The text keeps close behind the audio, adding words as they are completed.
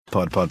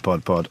Pod.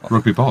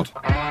 Rugby pod.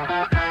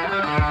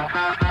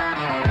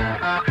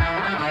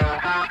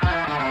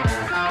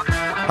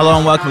 Hello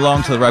and welcome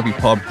along to the Rugby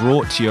Pod,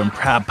 brought to you in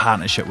proud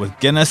partnership with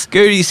Guinness.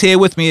 Goody's here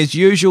with me as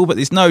usual, but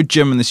there's no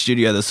Jim in the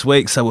studio this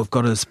week, so we've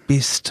got his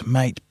best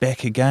mate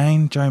back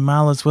again. Joe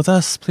Marler's with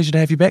us. Pleasure to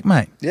have you back,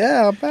 mate.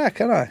 Yeah, I'm back,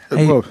 aren't I?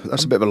 Hey. Well,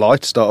 that's a bit of a lie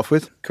to start off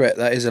with. Correct,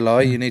 that is a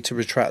lie. You need to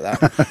retract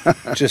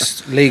that.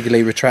 Just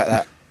legally retract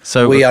that.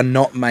 So we are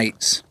not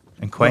mates.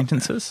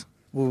 acquaintances?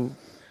 We'll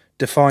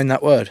define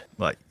that word.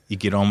 Like, you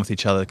get on with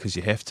each other because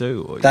you have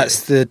to? Or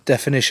That's the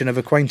definition of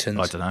acquaintance.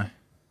 I don't know.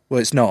 Well,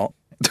 it's not.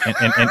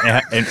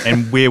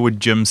 And where would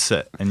Jim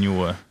sit in your...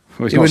 Well,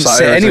 he's He not wouldn't sat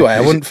sit here, is he? anywhere.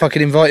 I wouldn't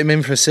fucking invite him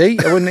in for a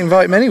seat. I wouldn't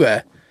invite him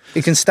anywhere.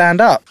 He can stand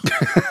up.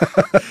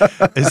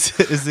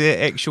 Is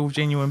there actual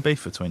genuine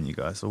beef between you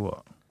guys, or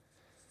what?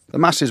 The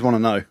masses want to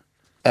know.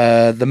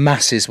 The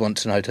masses want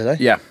to know, do they?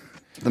 Yeah,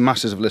 the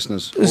masses of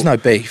listeners. There's no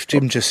beef.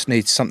 Jim just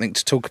needs something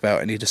to talk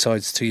about, and he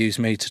decides to use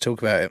me to talk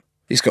about it.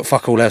 He's got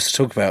fuck all else to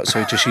talk about, so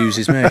he just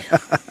uses me.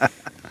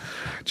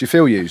 Do you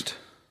feel used?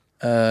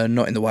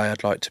 Not in the way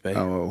I'd like to be.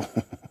 Oh,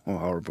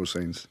 horrible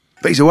scenes.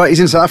 But he's away. He's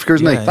in South Africa,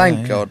 isn't he?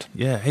 Thank God.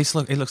 Yeah, he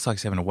looks like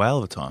he's having a whale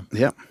of a time.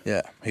 Yeah.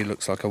 Yeah, he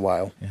looks like a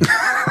whale. Yeah.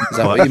 Is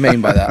that what you mean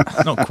by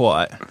that? Not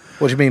quite.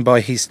 What do you mean by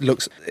He's having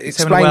a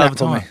explain whale that of a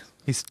for me. time.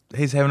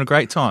 He's having a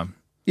great time.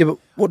 Yeah, but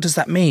what does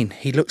that mean?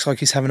 He looks like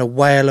he's having a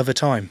whale of a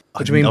time.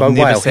 What do you mean I've by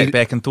never whale? sat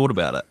back and thought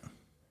about it.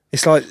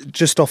 It's like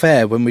just off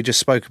air when we just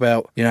spoke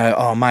about,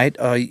 oh mate,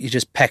 you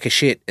just pack a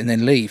shit and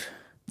then leave.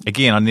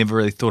 Again, I never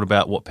really thought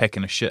about what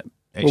packing a shit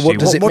actually what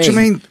does was. it What do you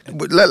mean? mean?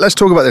 Let's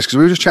talk about this, because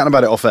we were just chatting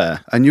about it off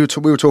air, and we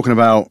were talking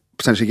about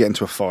potentially getting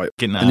into a fight.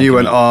 Getting an and you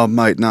went, argument.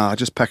 "Oh mate, nah, I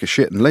just pack a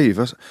shit and leave."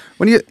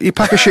 When you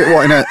pack a shit,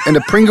 what, in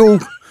a Pringle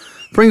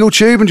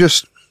tube and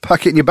just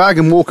pack it in your bag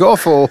and walk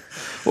off, or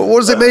what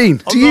does it mean?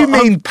 Do you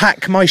mean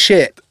pack my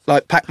shit?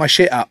 Like pack my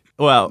shit up?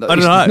 Well, I don't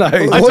know. No.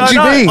 I What don't do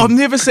you know. mean? I've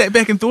never sat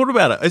back and thought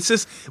about it. It's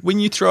just when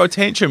you throw a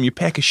tantrum, you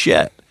pack a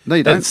shit. No,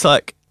 you don't. It's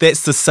like,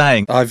 that's the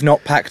saying. I've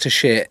not packed a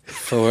shit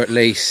for at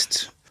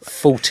least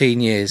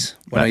 14 years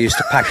when I used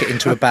to pack it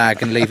into a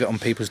bag and leave it on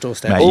people's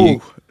doorsteps. Mate,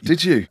 Oh,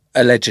 did you?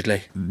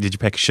 Allegedly. Did you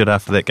pack a shit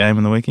after that game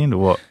on the weekend or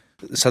what?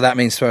 So that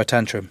means throw a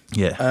tantrum.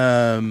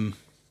 Yeah.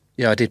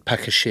 Yeah, I did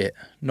pack a shit.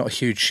 Not a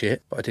huge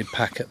shit, but I did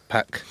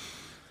pack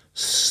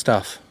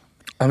stuff.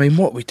 I mean,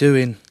 what we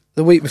doing?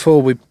 The week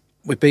before, we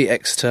beat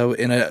Exeter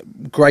in a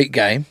great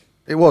game.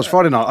 It was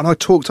Friday night, and I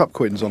talked up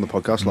Quintons on the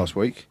podcast last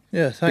week.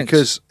 Yeah, thanks.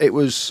 Because it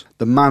was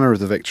the manner of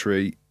the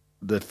victory,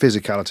 the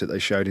physicality that they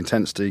showed,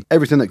 intensity,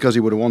 everything that Guzzi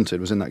would have wanted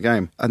was in that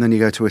game. And then you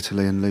go to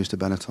Italy and lose to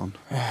Benetton.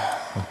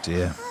 Oh,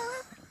 dear.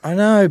 I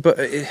know, but...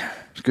 It's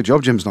a good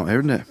job Jim's not here,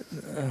 isn't it?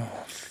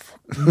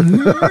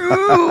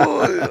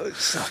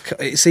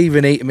 it's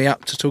even eating me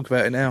up to talk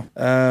about it now.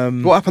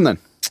 What happened then?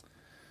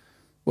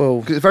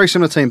 Well, 'Cause it's a very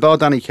similar team, bar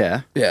Danny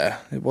Kerr. yeah,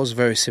 it was a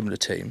very similar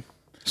team.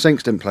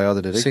 Sinks didn't play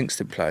either, did he? Sinks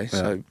didn't play,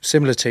 so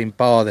similar team,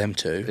 bar them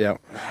two. Yeah.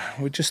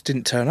 We just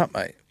didn't turn up,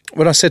 mate.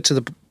 When I said to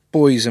the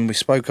boys, and we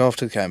spoke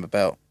after the game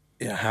about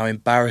how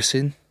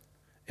embarrassing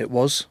it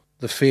was,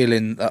 the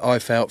feeling that I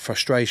felt,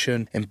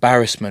 frustration,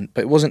 embarrassment,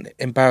 but it wasn't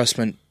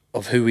embarrassment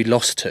of who we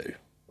lost to.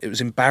 It was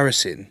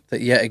embarrassing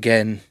that yet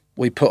again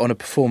we put on a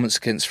performance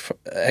against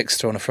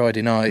Exeter on a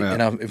Friday night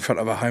in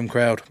front of a home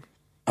crowd,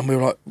 and we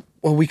were like,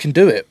 well, we can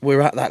do it.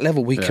 We're at that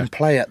level. We can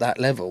play at that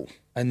level.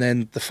 And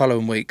then the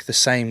following week, the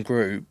same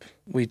group,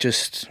 we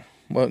just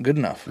weren't good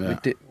enough. Yeah.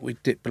 We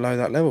dipped below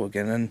that level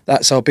again, and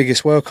that's our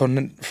biggest work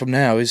on from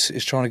now is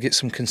trying to get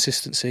some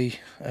consistency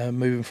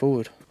moving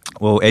forward.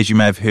 Well, as you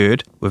may have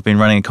heard, we've been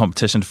running a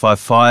competition to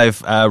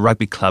five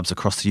rugby clubs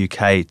across the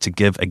UK to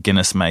give a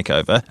Guinness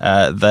makeover.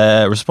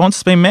 The response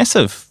has been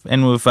massive,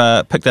 and we've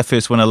picked our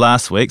first winner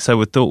last week, so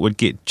we thought we'd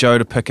get Joe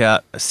to pick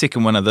out a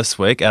second winner this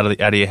week out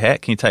of your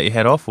hat. Can you take your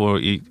hat off, or are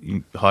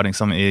you hiding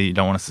something here you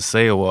don't want us to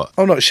see, or what?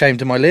 I'm not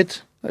ashamed of my lid.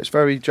 It's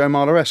very Joe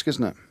Marler-esque,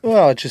 isn't it?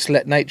 Well, I just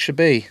let nature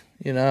be.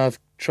 I've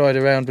tried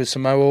around with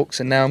some mohawks,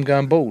 and now I'm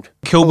going bald.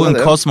 Kilburn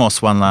there.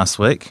 Cosmos won last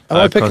week. Am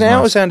I picking it out,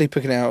 or Cosmos. is Andy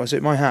picking it out? Or is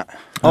it my hat?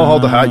 I'll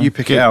hold the hat, you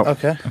pick it out.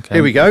 Okay.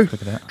 Here we go.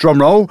 Pick it out.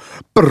 Drum roll.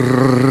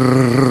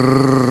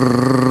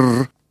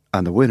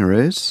 And the winner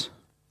is...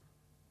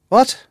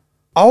 What?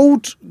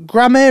 Old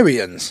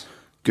grammarians.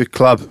 Good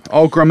club.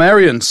 Old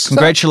Grammarians.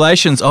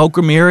 Congratulations, Old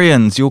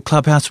Grammarians. Your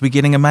clubhouse will be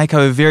getting a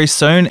makeover very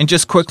soon. And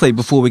just quickly,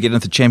 before we get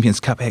into Champions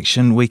Cup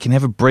action, we can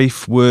have a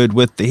brief word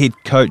with the head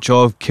coach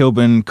of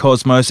Kilburn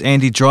Cosmos,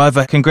 Andy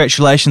Driver.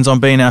 Congratulations on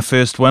being our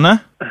first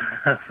winner.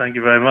 Thank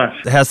you very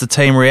much. How's the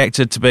team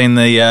reacted to being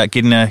the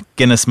getting a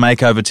Guinness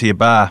makeover to your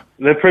bar?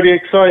 They're pretty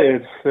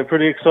excited. We've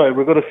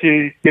got a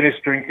few Guinness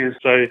drinkers,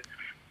 so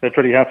they're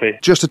pretty happy.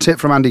 Just a tip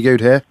from Andy Good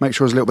here. Make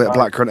sure there's a little bit of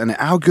blackcurrant in it.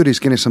 How good is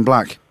Guinness and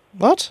Black?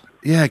 What?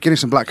 Yeah,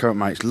 Guinness and blackcurrant,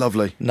 mate. It's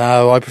lovely.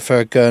 No, I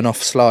prefer a Gurnoff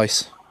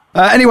slice.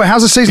 Anyway,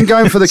 how's the season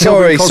going for the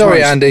Kilburn Cosmos?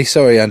 Sorry,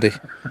 Andy.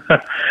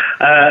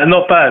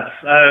 Not bad.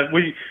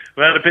 We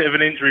had a bit of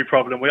an injury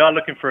problem. We are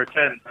looking for a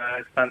 10.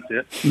 Fancy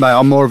it. Mate,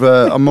 I'm more of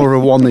a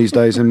one these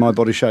days in my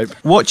body shape.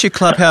 What's your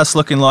clubhouse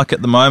looking like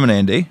at the moment,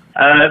 Andy?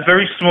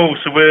 Very small.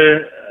 So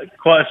we're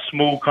quite a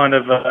small kind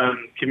of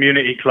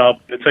community club.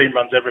 The team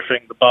runs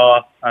everything, the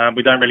bar.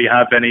 We don't really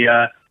have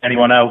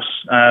anyone else.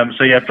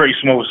 So yeah, pretty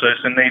small, so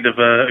it's in need of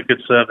a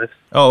good service.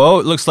 Oh, well,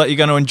 it looks like you're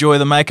going to enjoy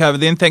the makeover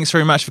then. Thanks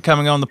very much for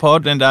coming on the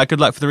pod, and good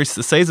luck for the rest of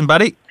the season,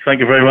 buddy. Thank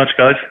you very much,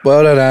 guys.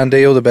 Well done,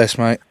 Andy. All the best,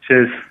 mate.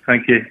 Cheers.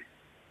 Thank you.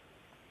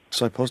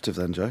 So positive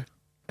then, Joe.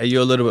 Are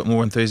you a little bit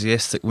more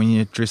enthusiastic when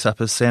you dress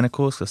up as Santa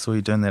Claus? I saw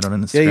you doing that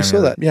on Instagram. Yeah, you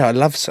saw that. Yeah,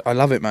 I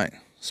love it, mate.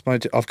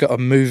 I've got a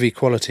movie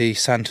quality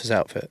Santa's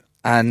outfit,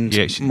 and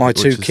my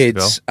two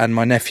kids and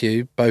my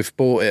nephew both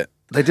bought it.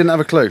 They didn't have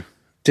a clue.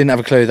 Didn't have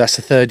a clue. That's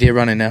the third year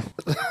running now.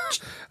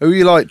 Who are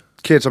you like,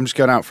 kids? I'm just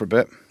going out for a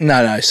bit.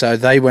 No. So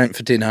they went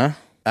for dinner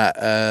at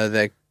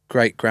their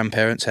great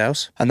grandparents'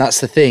 house, and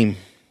that's the theme.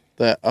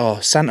 That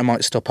Santa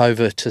might stop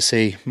over to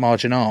see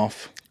Marge and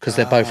Arf because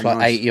they're both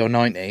like 80 or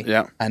 90,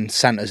 and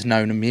Santa's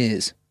known them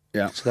years.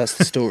 Yeah. So that's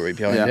the story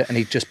behind it. And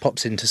he just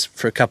pops in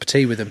for a cup of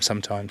tea with them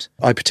sometimes.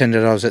 I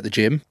pretended I was at the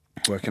gym.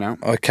 Working out.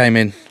 I came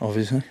in,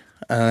 obviously.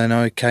 And then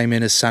I came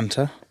in as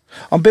Santa.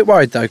 I'm a bit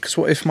worried, though, because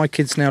what if my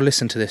kids now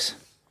listen to this?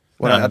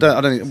 Well, I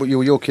don't think...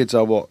 Your kids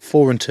are what?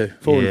 4 and 2.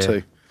 4 and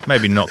 2.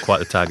 Maybe not quite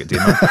the target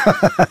demo.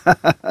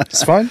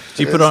 It's fine.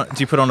 Do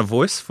you put on a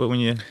voice for when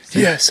you...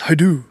 Yes, I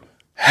do.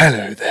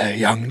 Hello there,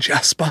 young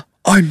Jasper.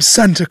 I'm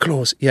Santa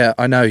Claus. Yeah,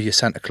 I know you're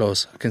Santa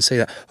Claus. I can see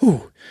that.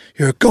 Oh,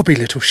 you're a gobby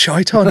little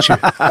shite, aren't you?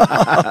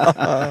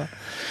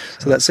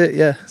 So that's it,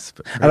 yeah.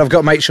 And I've got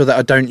to make sure that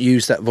I don't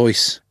use that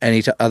voice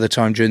any other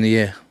time during the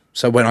year.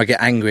 So when I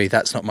get angry,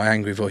 that's not my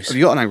angry voice. Have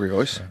you got an angry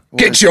voice?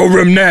 Get to your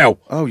room now!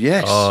 Oh,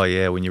 yes. Oh,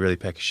 yeah, when you really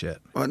pack your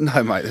shit. Well,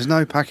 no, mate, there's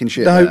no packing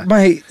shit No, there.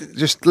 mate.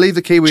 Just leave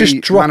the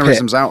Kiwi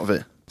mannerisms out of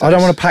it. I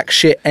don't want to pack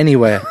shit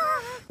anywhere.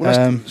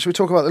 Well, should we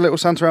talk about the little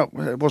Santa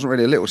outfit? It wasn't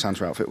really a little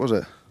Santa outfit, was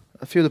it?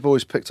 A few of the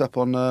boys picked up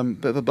on a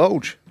bit of a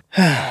bulge.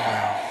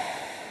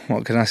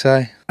 What can I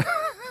say?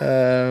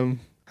 And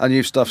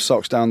you've stuffed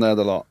socks down there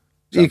the lot.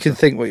 You can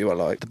think what you want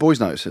like. The boys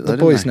notice it, though, The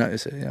boys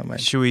notice it, yeah, mate.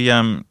 Should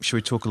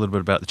we talk a little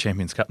bit about the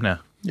Champions Cup now?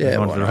 Yeah,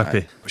 why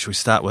not? Should we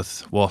start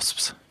with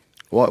Wasps?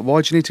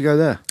 Why do you need to go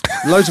there?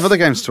 Loads of other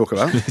games to talk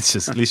about. let's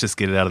just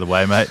get it out of the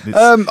way, mate.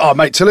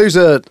 Mate, Toulouse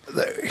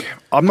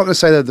I'm not going to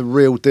say they're the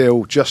real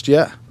deal just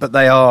yet, but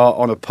they are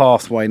on a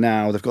pathway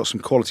now. They've got some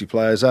quality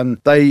players, and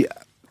they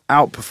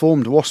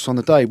outperformed Wasps on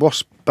the day.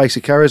 Wasps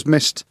basic errors,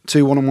 missed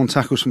 2 one-on-one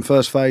tackles from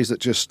first phase that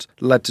just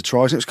led to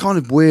tries. It was kind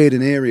of weird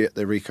and eerie at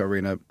the Ricoh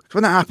Arena.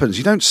 When that happens,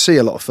 you don't see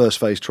a lot of first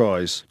phase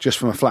tries just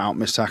from a flat-out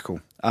missed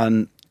tackle.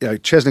 And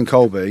Cheslin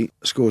Colby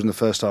scores in the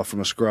first half from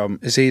a scrum.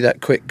 Is he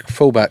that quick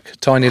fullback,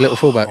 tiny little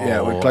fullback?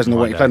 Yeah, he plays in the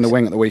wing. He played in the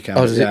wing at the weekend.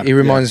 Oh, he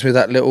reminds me of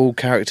that little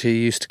character you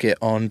used to get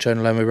on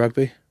Jonah Lomu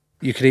Rugby.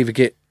 You could either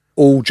get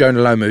all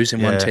Jonah Lomus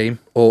in one team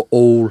or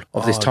all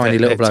of this tiny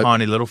little bloke.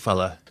 Tiny little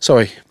fella.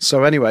 Sorry.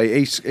 So anyway,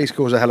 he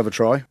scores a hell of a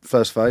try,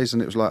 first phase,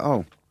 and it was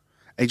like,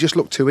 he just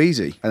looked too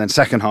easy. And then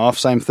second half,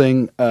 same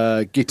thing.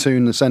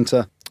 Gitoon, the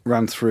centre,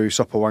 ran through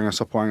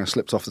Sopawanga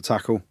slipped off the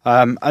tackle.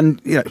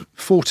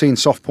 14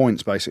 soft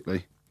points,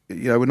 basically.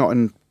 We're not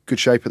in good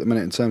shape at the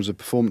minute in terms of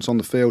performance on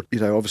the field.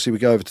 Obviously we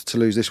go over to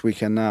Toulouse this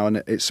weekend now,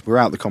 and we're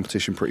out of the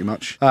competition pretty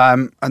much.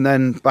 And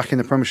then back in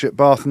the Premiership,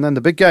 Bath, and then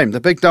the big game, the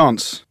big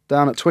dance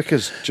down at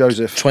Twickers,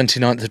 Joseph.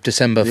 29th of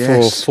December,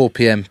 yes. 4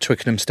 p.m,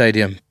 Twickenham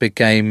Stadium. Big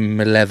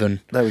game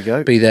 11. There we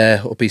go. Be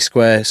there or be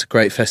square. It's a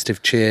great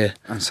festive cheer.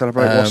 And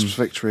celebrate Wasps'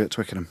 victory at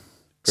Twickenham.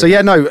 So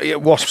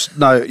Wasps,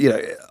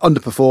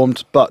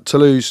 underperformed, but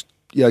Toulouse,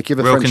 give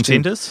a real French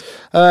contenders?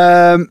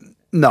 Team.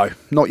 No,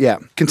 not yet.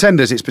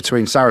 Contenders, it's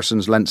between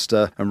Saracens,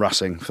 Leinster and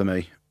Racing for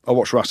me. I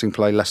watched Racing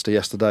play Leicester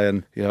yesterday,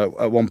 and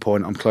at one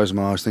point I'm closing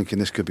my eyes thinking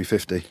this could be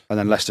 50. And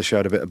then Leicester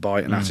showed a bit of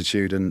bite and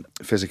attitude and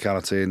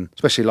physicality, and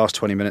especially last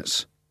 20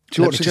 minutes.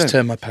 Let me just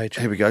turn my page.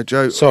 Here we go,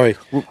 Joe. Sorry,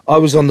 I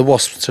was on the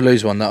Wasps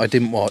Toulouse one that I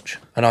didn't watch,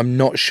 and I'm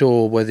not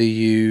sure whether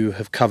you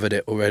have covered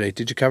it already.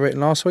 Did you cover it in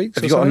last week?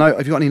 Have you got a note?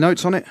 Have you got any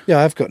notes on it?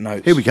 Yeah, I've got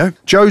notes. Here we go.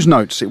 Joe's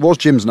notes. It was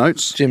Jim's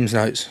notes. Jim's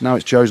notes. Now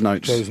it's Joe's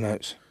notes. Joe's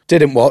notes.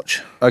 Didn't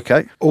watch.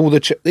 Okay.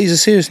 These are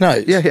serious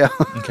notes. Yeah.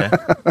 Okay.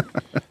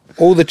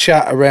 All the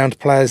chat around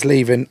players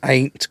leaving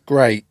ain't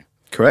great.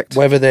 Correct.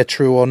 Whether they're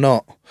true or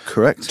not.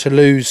 Correct.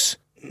 Toulouse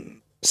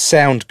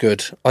sound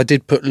good. I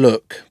did put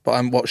look, but I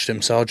haven't watched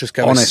them, so I'll just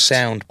go with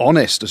sound.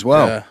 Honest as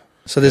well.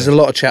 So there's a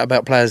lot of chat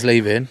about players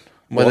leaving.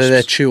 Whether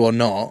they're true or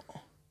not,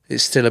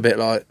 it's still a bit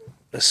like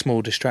a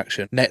small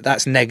distraction.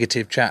 That's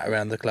negative chat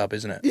around the club,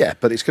 isn't it? Yeah,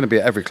 but it's going to be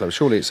at every club.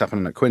 Surely it's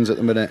happening at Quins at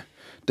the minute.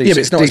 But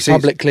it's not as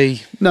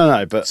publicly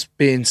but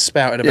being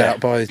spouted about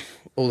by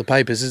all the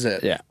papers, is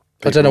it? Yeah.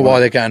 I don't know why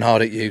they're going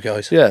hard at you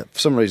guys. Yeah, for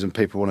some reason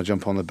people want to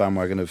jump on the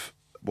bandwagon of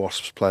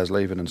Wasps players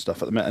leaving and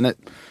stuff at the minute, and it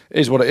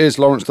is what it is.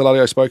 Lawrence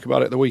Delalio spoke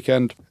about it at the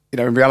weekend.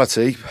 In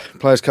reality,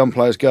 players come,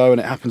 players go,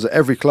 and it happens at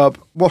every club.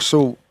 Wasps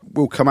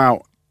will come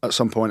out at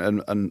some point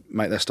and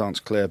make their stance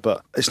clear,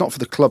 but it's not for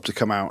the club to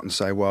come out and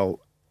say, well,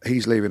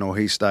 he's leaving or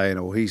he's staying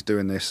or he's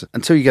doing this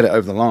until you get it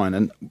over the line.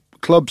 And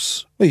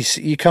clubs... Well,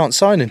 you can't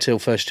sign until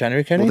 1st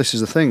January, can you? Well, this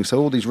is the thing. So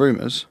all these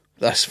rumours...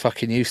 That's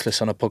fucking useless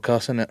on a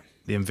podcast, isn't it?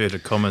 The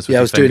inverted commas with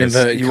I was doing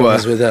inverted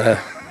commas with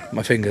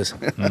my fingers.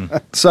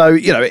 So,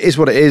 it is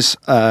what it is.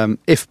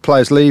 If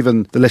players leave,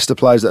 and the list of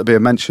players that are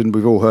being mentioned,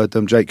 we've all heard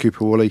them. Jake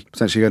Cooper-Woolley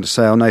potentially going to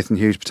Sale, Nathan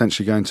Hughes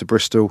potentially going to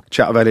Bristol,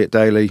 chat of Elliot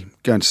Daly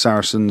going to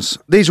Saracens.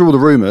 These are all the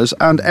rumours,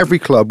 and every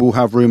club will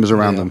have rumours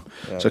around them.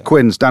 So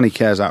Quinn's, Danny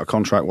Care's out of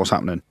contract. What's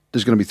happening?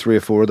 There's going to be 3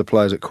 or 4 other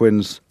players at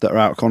Quinn's that are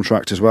out of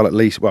contract as well, at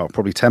least. Well,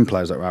 probably 10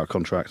 players that are out of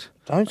contract.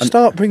 Don't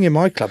start bringing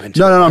my club into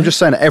it. No, I'm just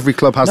saying that every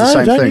club has the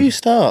same thing. No, don't you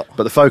start.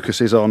 But the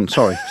focus is on...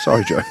 Sorry,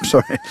 Joe,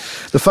 sorry.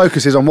 The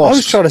focus is on Wasps. I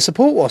was trying to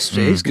support Wasps.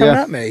 He's coming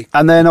at me.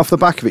 And then off the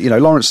back of it,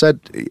 Lawrence said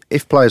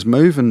if players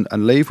move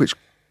and leave, which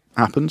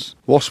happens,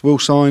 Wasps will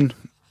sign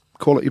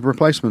quality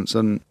replacements.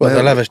 And well,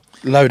 they'll have a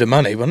load of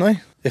money, won't they?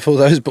 If all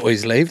those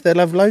boys leave, they'll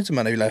have loads of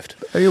money left.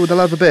 Yeah, well, they'll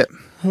have a bit.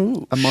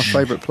 Ooh. And my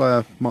favourite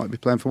player might be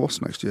playing for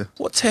Wasps next year.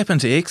 What's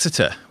happened to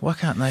Exeter? Why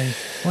can't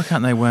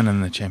they win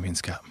in the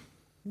Champions Cup?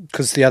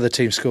 Because the other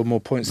team scored more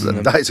points than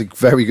them. That is a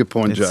very good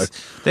point, Joe.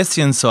 That's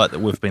the insight that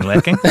we've been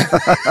lacking.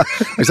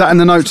 Is that in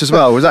the notes as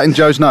well? Was that in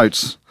Joe's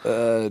notes?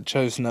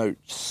 Joe's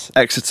notes.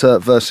 Exeter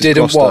versus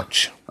Didn't Gloucester.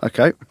 watch.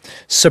 Okay.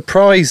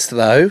 Surprised,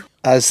 though,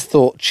 as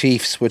thought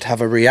Chiefs would have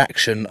a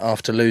reaction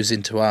after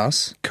losing to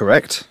us.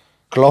 Correct.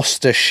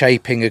 Gloucester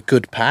shaping a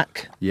good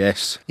pack.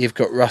 Yes. You've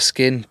got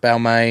Ruskin,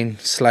 Balmain,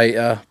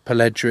 Slater,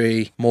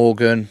 Polledri,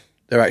 Morgan.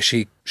 They're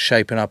actually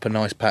shaping up a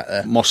nice pack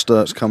there.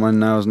 Mostert's come in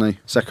now, hasn't he?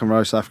 Second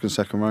row, South African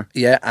second row.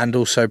 Yeah, and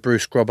also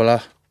Bruce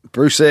Grobbler.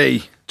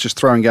 Brucey, just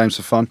throwing games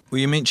for fun. Well,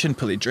 you mentioned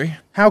Polledri.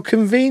 How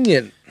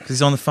convenient. Because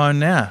he's on the phone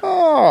now.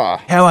 Oh.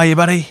 How are you,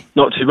 buddy?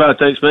 Not too bad,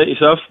 thanks, mate.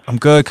 Yourself? I'm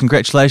good.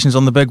 Congratulations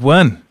on the big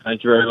win.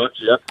 Thank you very much,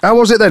 yeah. How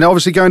was it then?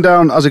 Obviously going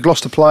down as a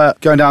Gloucester player,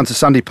 going down to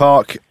Sandy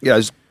Park. Yeah,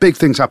 there's big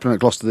things happening at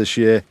Gloucester this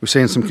year. We're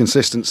seeing some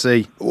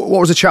consistency. What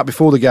was the chat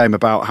before the game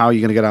about how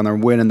you're going to go down there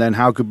and win, and then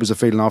how good was the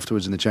feeling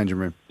afterwards in the changing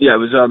room? Yeah, it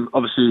was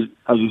obviously,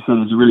 as you said,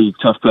 it was a really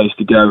tough place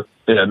to go.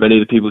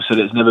 Many of the people said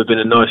it's never been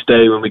a nice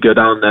day when we go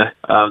down there.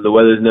 The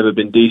weather's never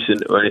been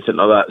decent or anything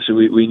like that. So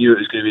we knew it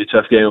was going to be a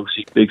tough game.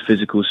 Obviously, big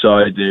physical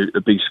side,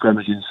 a big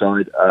scrummaging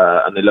side,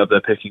 and they love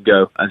their pick and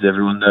go, as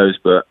everyone knows.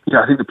 But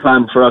yeah, I think the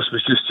plan for us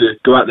was just to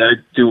go out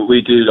there, do what we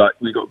do. Like,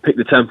 we got to pick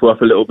the tempo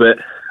up a little bit,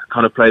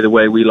 kind of play the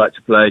way we like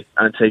to play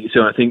and take it.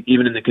 So I think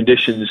even in the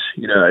conditions,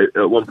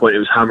 at one point it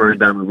was hammering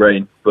down with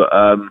rain, but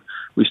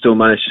we still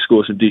managed to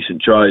score some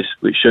decent tries,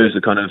 which shows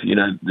the kind of,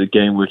 the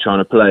game we're trying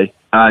to play.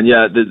 And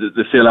yeah,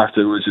 the feel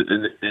after was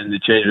in the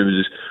change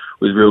room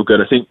was real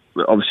good. I think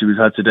obviously we've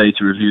had today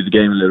to review the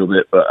game a little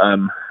bit, but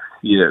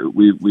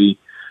we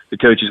the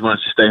coaches want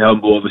us to stay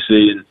humble,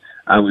 obviously,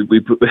 and we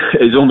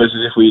it's almost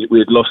as if we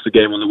had lost the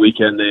game on the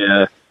weekend.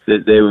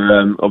 They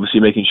were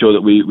obviously making sure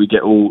that we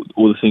get all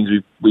the things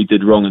we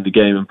did wrong in the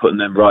game and putting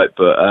them right.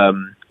 But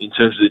in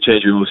terms of the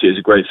change room, obviously it's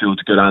a great feel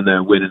to go down there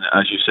and win. And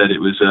as you said, it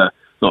was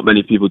not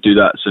many people do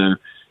that, so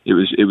it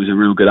was a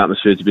real good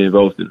atmosphere to be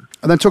involved in.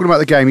 And then talking about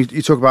the game,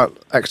 you talk about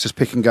Exeter's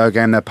pick and go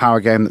game, their power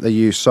game that they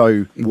use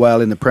so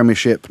well in the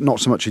Premiership, not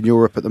so much in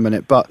Europe at the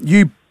minute. But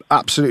you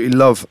absolutely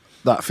love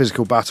that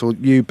physical battle.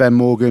 You, Ben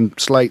Morgan,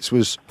 Slates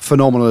was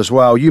phenomenal as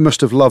well. You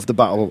must have loved the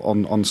battle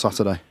on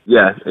Saturday.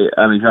 Yeah,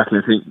 exactly.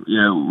 I think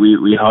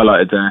we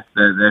highlighted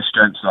their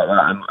strengths like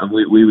that, and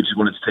we just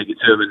wanted to take it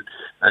to them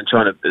and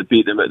trying to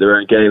beat them at their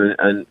own game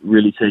and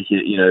really take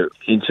it,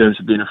 in terms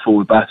of being a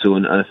forward battle.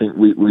 And I think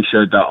we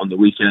showed that on the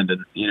weekend.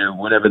 And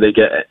whenever they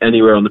get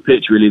anywhere on the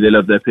pitch, really they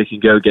love their pick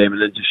and go game,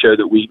 and then to show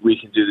that we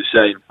can do the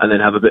same and then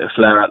have a bit of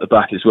flair out the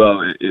back as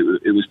well.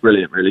 It was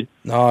brilliant, really.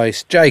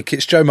 Nice, Jake.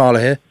 It's Joe Marler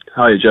here.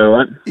 Hi, Joe,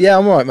 right? Yeah,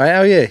 I'm all right, mate. How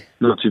are you?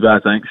 Not too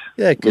bad, thanks.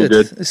 Yeah, good.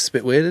 Good. This is a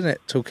bit weird, isn't it?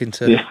 Talking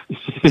to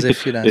as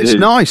if It's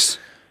nice.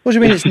 What do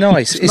you mean it's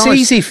nice? It's nice.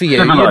 Easy for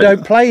you. You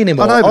don't play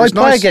anymore. I know, I it's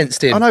play nice.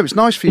 against him. I know, it's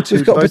nice for you to.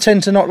 We've got to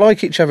pretend to not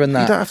like each other and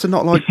that. You don't have to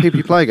not like people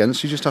you play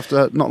against. You just have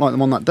to not like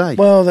them on that day.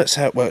 Well, that's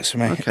how it works for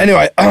me. Okay.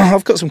 Anyway,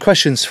 I've got some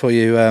questions for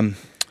you,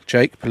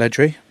 Jake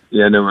Polledri.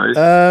 Yeah, no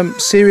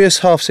worries. Serious,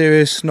 half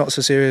serious, not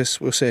so serious.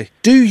 We'll see.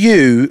 Do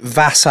you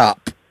vass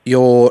up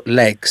your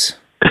legs?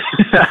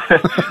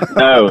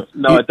 No,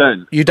 I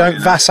don't. You don't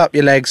vass up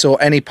your legs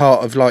or any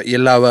part of like your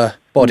lower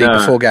body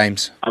before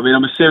games? I mean,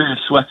 I'm a serious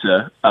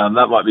sweater.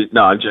 That might be...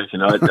 No, I'm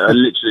joking. I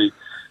literally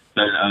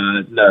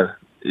don't... no,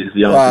 is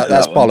the answer Well, to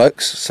that's that one.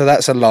 bollocks. So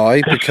that's a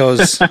lie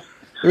because... The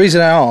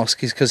reason I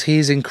ask is because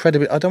he's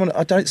incredibly... I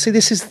don't see,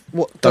 this is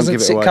what doesn't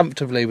give it sit away.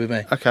 comfortably with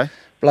me. Okay.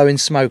 Blowing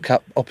smoke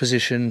up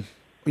opposition.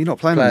 You're not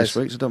playing them players.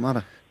 this week, so it don't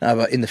matter. No,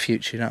 but in the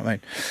future, you know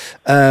what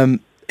I mean?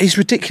 He's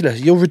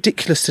ridiculous. You're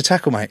ridiculous to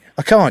tackle, mate.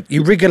 I can't.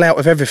 You wriggle out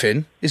of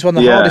everything. He's one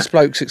of the hardest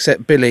blokes,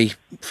 except Billy,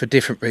 for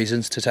different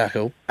reasons, to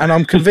tackle. And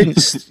I'm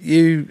convinced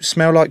you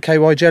smell like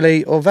KY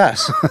jelly or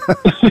Vass.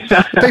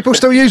 People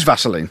still use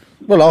Vaseline.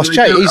 Well, ask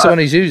Jake. He's the one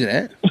who's using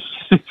it.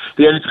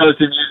 The only colours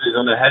they've used is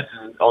on their heads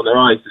and on their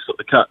eyes to stop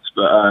the cuts.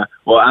 But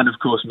and of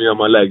course me on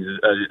my legs,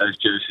 as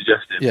Joe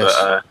suggested. Yes.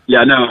 But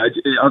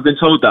I've been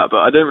told that, but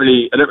I don't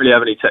really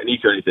have any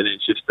technique or anything.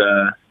 It's just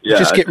You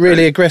just get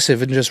really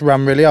aggressive and just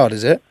run really hard,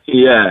 is it?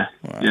 Yeah,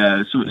 Wow.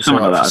 yeah, It's something all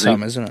right like that. for I some,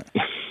 think. isn't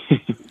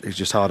it? He's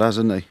just hard as,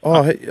 isn't he?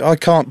 Oh, I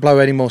can't blow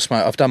any more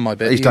smoke. I've done my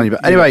bit. He's done your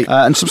bit. Anyway,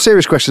 and some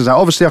serious questions now.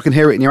 Obviously, I can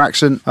hear it in your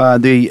accent,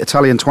 the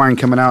Italian twang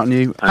coming out in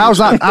you. How's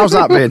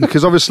that been?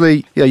 Because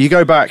obviously, you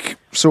go back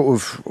sort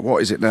of,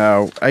 what is it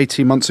now,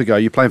 18 months ago,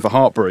 you're playing for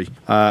Hartbury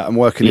and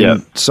working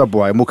in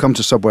Subway, and we'll come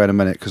to Subway in a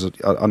minute, because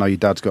I know your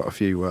dad's got a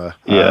few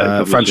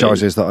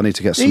franchises that I need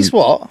to get some. He's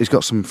what? He's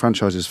got some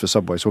franchises for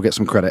Subway, so we'll get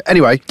some credit.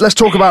 Anyway, let's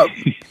talk about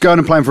going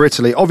and playing for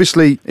Italy.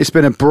 Obviously, it's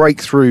been a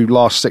breakthrough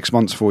last 6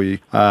 months for you,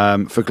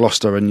 for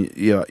Gloucester, and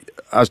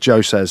as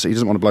Joe says, he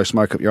doesn't want to blow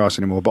smoke up your arse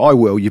anymore, but I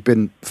will. You've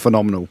been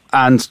phenomenal.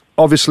 And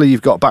obviously,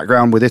 you've got a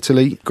background with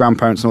Italy,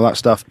 grandparents and all that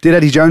stuff. Did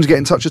Eddie Jones get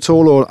in touch at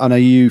all, and are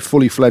you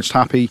fully fledged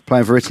happy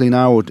playing for Italy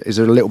now, or is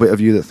there a little bit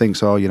of you that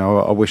thinks, I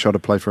wish I'd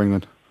have played for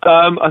England?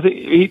 I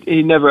think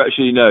he never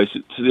actually knows.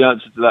 So the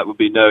answer to that would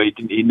be no.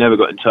 He never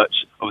got in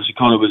touch. Obviously,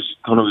 Connor was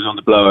on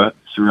the blower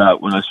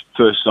throughout when I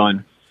first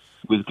signed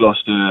with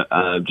Gloucester,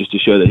 just to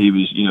show that he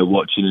was,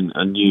 watching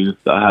and knew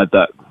that I had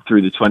that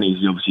through the 20s.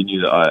 He obviously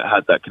knew that I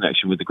had that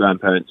connection with the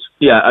grandparents.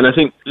 Yeah, and I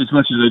think as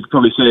much as they'd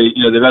probably say,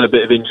 they've had a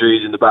bit of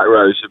injuries in the back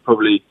row, so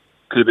probably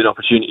could have been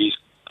opportunities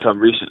come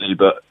recently.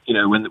 But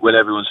when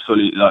everyone's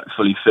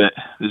fully fit,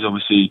 there's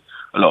obviously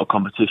a lot of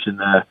competition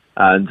there.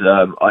 And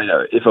I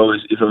know if I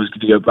was going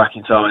to go back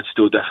in time, I'd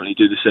still definitely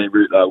do the same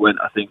route that I went.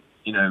 I think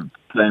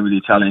playing with the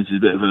Italians is a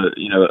bit of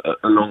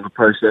a longer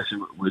process,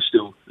 and we're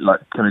still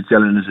kind of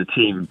gelling as a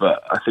team.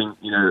 But I think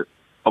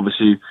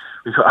obviously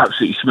we got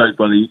absolutely smoked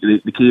by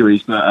the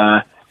Kiwis,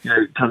 but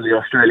come to the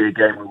Australia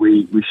game where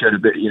we showed a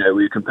bit, we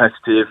were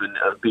competitive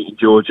and beating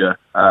Georgia.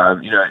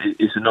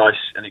 It's a nice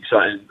and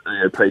exciting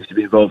place to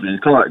be involved in.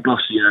 It's kind of like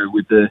Gloucester,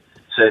 with the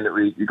saying that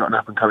we've got an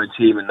up and coming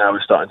team and now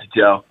we're starting to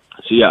gel.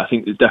 So yeah, I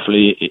think they're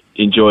definitely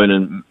enjoying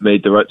and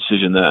made the right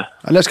decision there.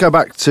 And let's go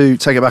back to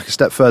take it back a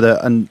step further,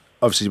 and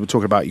obviously we're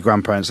talking about your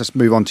grandparents. Let's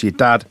move on to your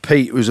dad.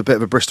 Pete was a bit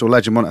of a Bristol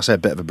legend. When I say a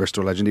bit of a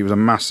Bristol legend, he was a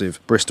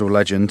massive Bristol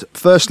legend.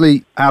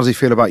 Firstly, how does he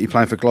feel about you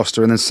playing for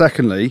Gloucester? And then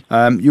secondly,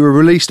 you were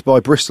released by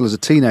Bristol as a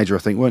teenager, I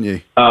think, weren't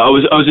you? I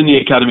was in the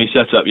academy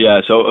setup,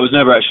 yeah. So I was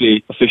never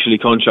actually officially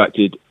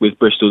contracted with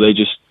Bristol. They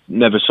just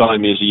never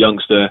signed me as a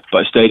youngster,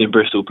 but I stayed in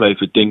Bristol, played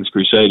for Dings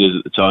Crusaders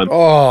at the time.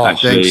 Oh,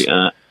 actually,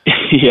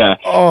 yeah,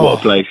 what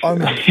a place. I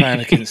remember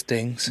playing against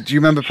Dings. Do you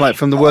remember playing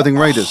from the Worthing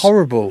Raiders?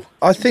 Horrible.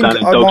 I think I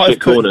might have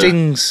put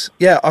Dings.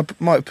 Yeah, I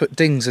might have put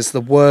Dings as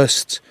the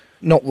worst.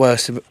 Not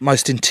worst,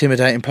 most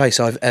intimidating place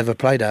I've ever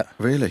played at.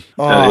 Really?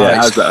 Oh,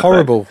 yeah, it's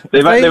horrible.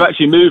 They've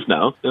actually moved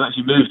now. They've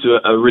actually moved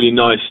to a really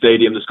nice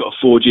stadium that's got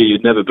a 4G.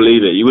 You'd never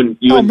believe it. You wouldn't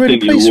really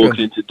think you were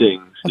walking into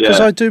Dings.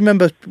 Because I do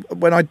remember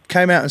when I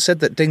came out and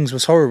said that Dings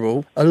was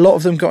horrible, a lot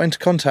of them got into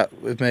contact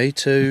with me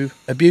to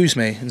abuse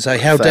me and say,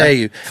 how dare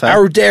you?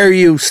 How dare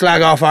you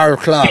slag off our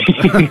club?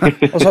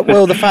 I was like,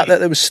 well, the fact that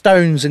there was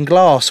stones and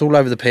glass all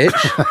over the pitch.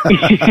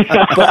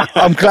 But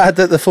I'm glad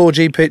that the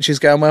 4G pitch is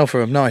going well for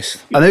them.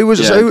 Nice. And who was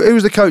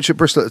the coach at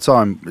Bristol at the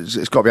time?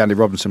 It's got to be Andy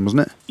Robinson,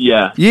 wasn't it?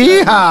 Yeah.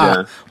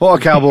 Yeah. What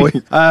a cowboy.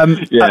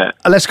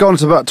 Let's go on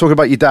to talk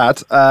about your dad.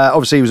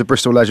 Obviously, he was a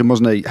Bristol legend,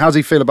 wasn't he? How does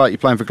he feel about you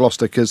playing for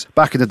Gloucester? Because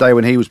back in the day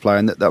when he was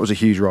playing, that was a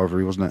huge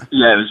rivalry, wasn't it?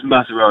 Yeah, it was a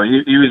massive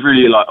rivalry. He was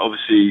really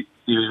obviously,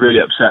 he was really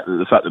upset at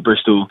the fact that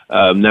Bristol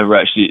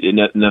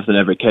nothing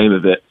ever came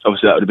of it.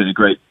 Obviously, that would have been a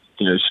great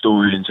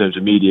story in terms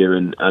of media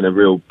and a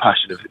real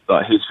passion of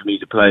his for me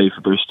to play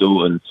for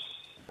Bristol.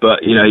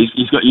 But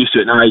he's got used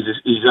to it now.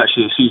 He's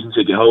actually a season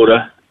ticket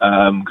holder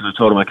because I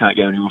told him I can't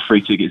get any more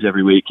free tickets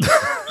every week,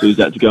 so he's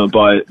had to go and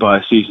buy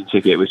a season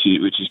ticket, which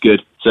is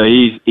good. So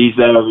he's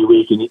there every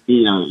week, and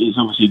he's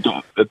obviously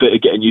got a bit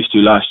of getting used to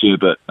last year.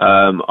 But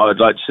I'd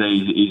like to say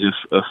he's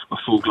a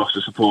full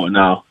Gloucester supporter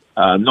now.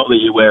 Not that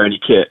you wear any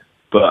kit,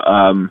 but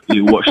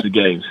you watch the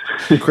games.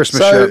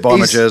 Christmas shirt, buy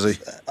my jersey.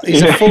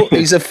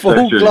 He's a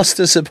full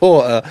Gloucester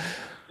supporter,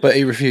 but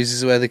he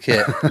refuses to wear the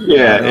kit.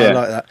 Yeah. I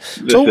like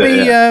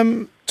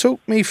that. Talk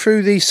me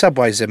through these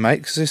Subways then, mate,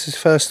 because this is the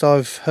first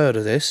I've heard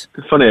of this.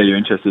 It's funny how you're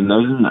interested in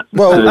those, isn't it?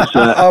 Well,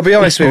 I'll be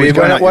honest with you,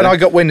 when I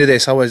got wind of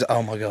this, I was,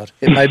 oh my God.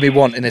 It made me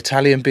want an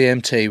Italian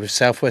BMT with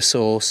Southwest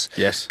sauce,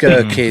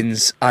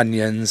 gherkins,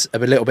 onions, a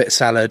little bit of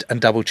salad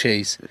and double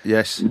cheese.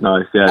 Yes.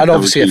 Nice, yeah. And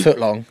obviously a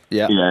footlong.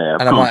 Yeah.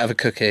 And I might have a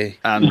cookie.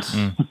 And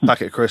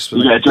packet of crisps.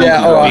 All right,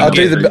 I'll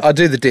do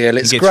the deal.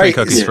 It's great.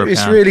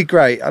 It's really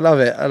great. I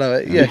love it.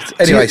 Yeah.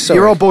 Anyway, so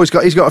your old boy's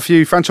he's got a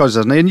few franchises,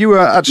 hasn't he? And you were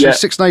actually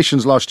Six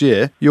Nations last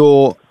year.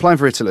 You're playing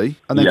for Italy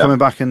and then coming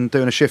back and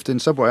doing a shift in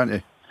Subway, aren't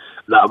you?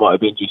 That might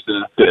have been just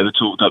a bit of a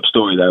talked up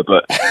story there,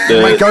 but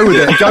mate, go with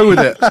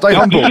it.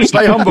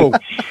 Stay humble.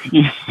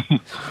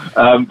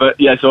 But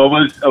yeah, so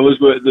I was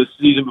the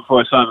season before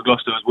I signed with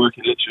Gloucester. I was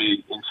working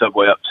literally in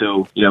Subway up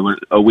till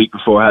a week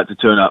before I had to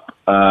turn up.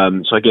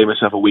 So I gave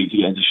myself a week to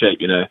get into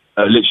shape.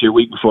 Literally a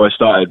week before I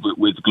started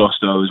with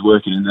Gloucester, I was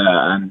working in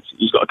there, and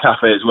he's got a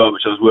cafe as well,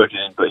 which I was working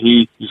in. But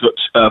he's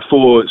got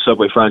 4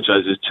 Subway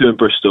franchises, 2 in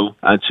Bristol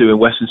and 2 in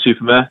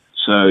Weston-super-Mare.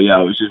 So yeah,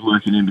 I was just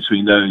working in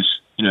between those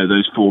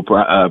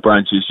 4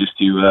 branches just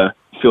to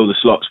fill the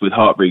slots with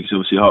Hartbury, because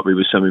obviously Hartbury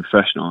was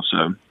semi-professional,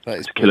 so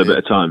to kill a bit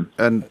of time.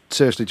 And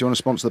seriously, do you want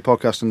to sponsor the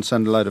podcast and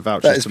send a load of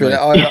vouchers That is to me?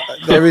 brilliant.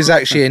 There is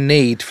actually a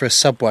need for a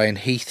Subway in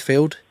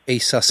Heathfield,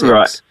 East Sussex.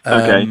 Right,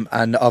 okay.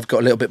 And I've got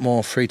a little bit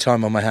more free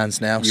time on my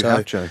hands now. You so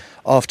have, Joe.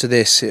 after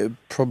this, it would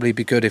probably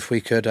be good if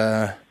we could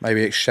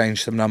maybe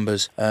exchange some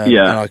numbers. And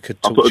I could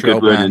I'll talk put a to your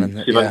good old word man. in,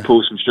 And, see if I can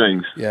pull some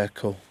strings. Yeah,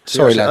 cool.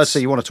 Sorry, Sorry, I lads.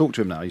 see you want to talk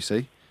to him now, you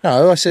see.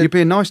 No, I said... You're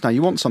being nice now.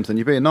 You want something.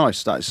 You're being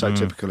nice. That is so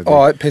typical of you.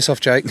 All right, piss off,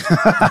 Jake.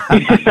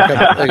 There you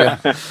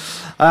go.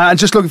 And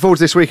just looking forward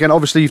to this weekend.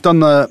 Obviously, you've done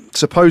the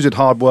supposed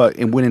hard work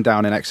in winning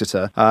down in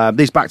Exeter.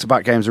 These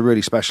back-to-back games are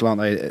really special,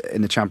 aren't they,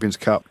 in the Champions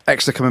Cup?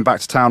 Exeter coming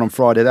back to town on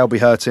Friday. They'll be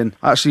hurting.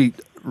 I actually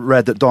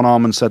read that Don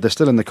Armand said they're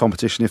still in the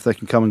competition if they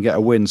can come and get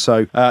a win.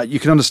 So you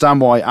can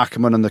understand why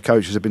Ackerman and the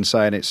coaches have been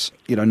saying it's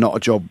not a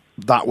job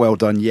that well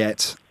done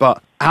yet.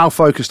 But how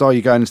focused are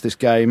you going into this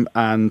game,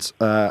 and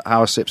how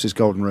are Sips'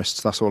 golden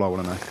wrists? That's all I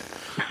want to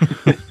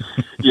know.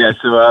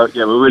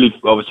 We're really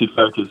obviously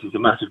focused. It's a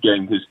massive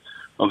game because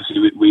obviously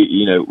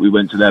we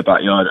went to their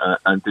backyard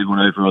and did one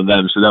over on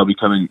them, so they'll be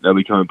coming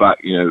back,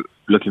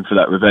 looking for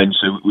that revenge.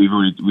 So we've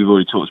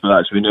already talked about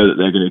that, so we know that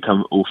they're going to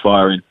come all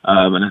firing.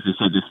 And as I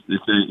said,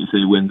 if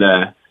they win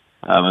there,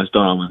 as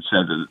Don Armand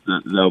said,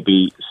 that they'll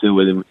be still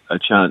within a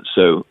chance.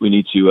 So we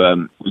need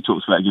to. We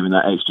talked about giving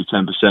that extra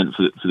 10%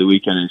 for the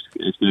weekend.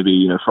 It's going to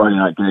be a Friday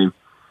night game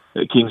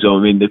at Kingsholm.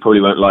 I mean, they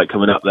probably won't like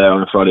coming up there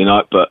on a Friday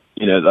night, but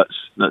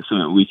that's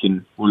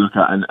something we'll look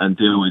at and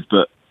deal with.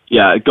 But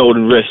yeah,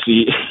 golden wrist.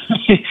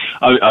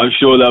 I'm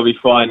sure they'll be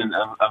fine and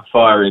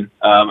firing,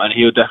 and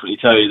he'll definitely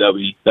tell you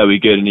they'll be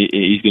good, and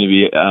he's going to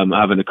be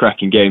having a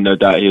cracking game, no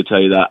doubt. He'll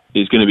tell you that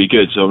it's going to be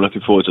good, so I'm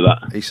looking forward to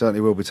that. He certainly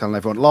will be telling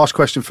everyone. Last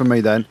question from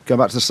me then, going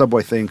back to the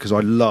Subway thing, because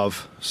I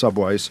love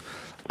Subways.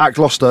 At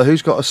Gloucester,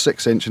 who's got a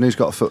 6-inch and who's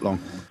got a foot long?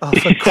 Oh,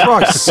 for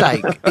Christ's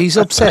sake, he's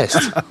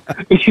obsessed.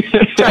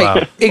 Jake,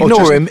 Wow.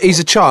 ignore him. He's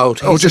a child.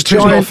 He's just a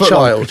who's got a giant foot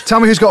long? child. Tell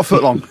me who's got a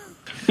foot long.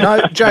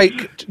 No,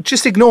 Jake,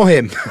 just ignore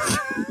him.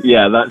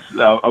 Yeah,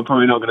 I'm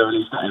probably not going to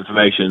release that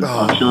information.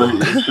 I'm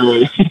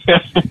sure.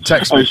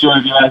 Text me. I'm sure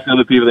if you ask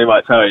other people, they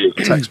might tell you.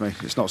 Text me.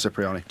 It's not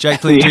Cipriani. Jake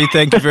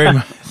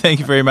Polledri, thank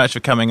you very much for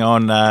coming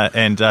on,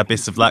 and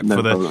best of luck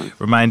for problem. the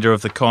remainder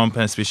of the comp,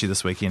 and especially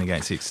this weekend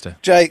against Exeter.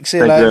 Jake, see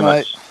you Thank you later, very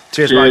mate. much.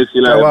 Cheers, mate. See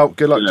you Go later. well.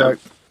 Good luck, See you later.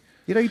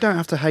 Joe. You don't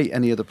have to hate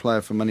any other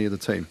player from any other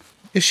team.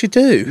 Yes, you You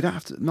do. don't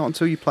have to. Not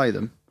until you play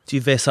them. Do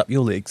you vest up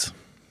your legs?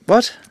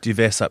 What? Do you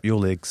vest up your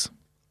legs?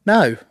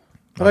 No.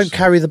 I don't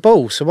carry the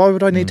ball, so why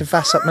would I need to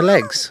vass up my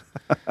legs?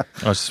 I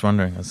was just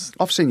wondering.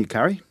 I've seen you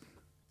carry.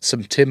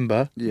 Some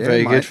timber. Yeah,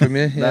 Very mate. good from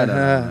you. Yeah.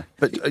 No.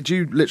 But do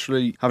you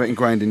literally have it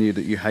ingrained in you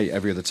that you hate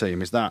every other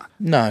team? Is that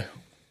No,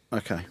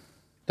 okay?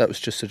 that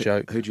was just a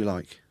joke. Who do you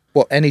like?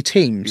 What, any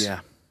teams? Yeah.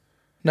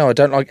 No, I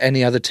don't like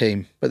any other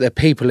team. But there are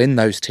people in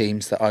those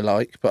teams that I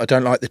like, but I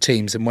don't like the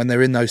teams. And when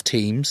they're in those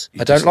teams,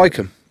 I don't like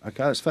them.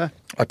 Okay, that's fair.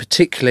 I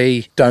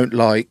particularly don't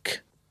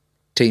like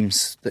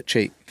teams that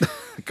cheat.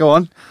 Go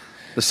on.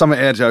 There's something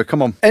here, Joe.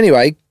 Come on.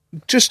 Anyway,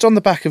 just on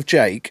the back of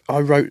Jake, I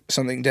wrote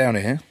something down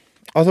here.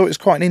 I thought it was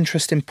quite an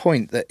interesting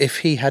point that if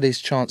he had his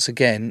chance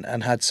again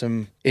and had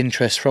some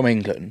interest from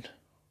England,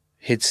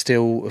 he'd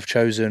still have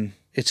chosen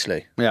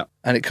Italy. Yeah.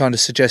 And it kind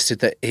of suggested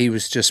that he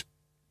was just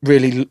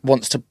really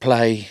wants to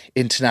play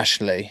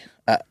internationally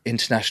at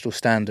international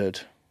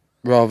standard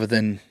rather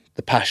than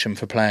the passion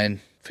for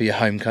playing for your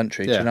home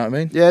country. Do you know what I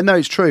mean? Yeah, no,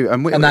 it's true.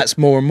 And that's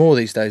more and more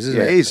these days, isn't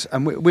Yeah, it? it is.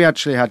 And we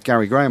actually had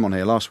Gary Graham on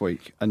here last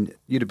week, and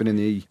you'd have been in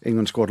the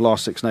England squad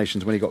last Six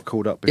Nations when he got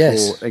called up before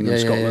Yes. England,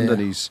 Yeah, Scotland, yeah.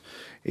 and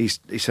he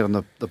said on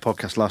the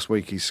podcast last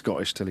week he's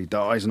Scottish till he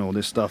dies and all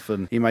this stuff,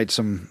 and he made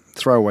some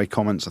throwaway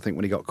comments, I think,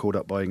 when he got called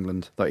up by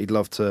England, that he'd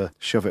love to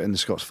shove it in the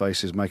Scots'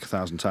 faces, make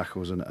 1,000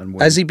 tackles and win.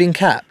 Has he been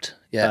capped?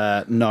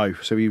 Yeah. No,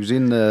 so he was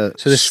in the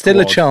So there's still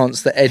a squad.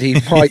 chance that Eddie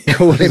might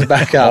call him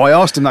back up. Oh, I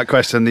asked him that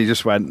question and he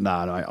just went, no,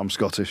 I'm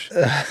Scottish.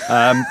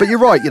 But you're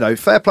right,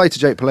 fair play to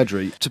Jake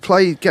Polledri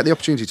to get the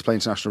opportunity to play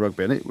international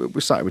rugby. And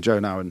we're sat here with Joe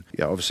now, and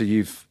obviously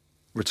you've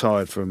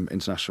retired from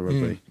international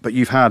rugby, but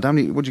you've had, how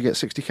many, what did you get,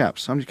 60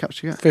 caps? How many caps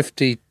did you get?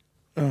 50,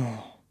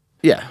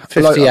 Yeah,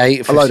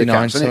 58, a load of 59,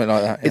 caps, isn't something it?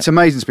 like that. Yeah. It's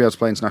amazing to be able to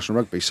play international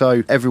rugby.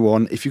 So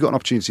everyone, if you've got an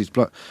opportunity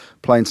to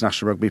play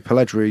international rugby,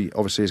 Polledri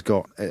obviously has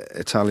got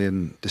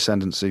Italian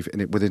descendancy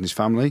within his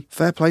family.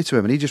 Fair play to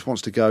him, and he just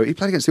wants to go. He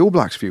played against the All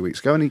Blacks a few weeks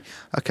ago, and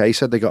he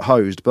said they got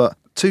hosed, but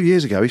 2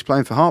 years ago he's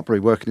playing for Hartbury,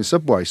 working in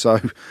Subway.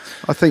 So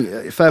I think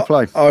fair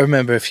play. I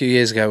remember a few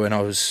years ago when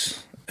I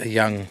was a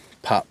young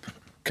pup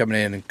coming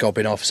in and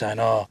gobbing off saying,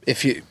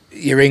 if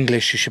you're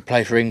English, you should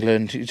play for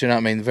England. Do you know what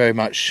I mean? Very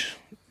much,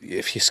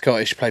 if you're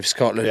Scottish, play for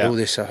Scotland, all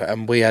this stuff.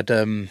 And we had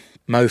Mo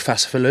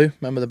Fasafalou,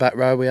 remember the back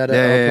row we had at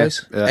our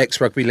place? Yeah.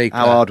 Ex-rugby league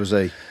player. How hard was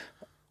he?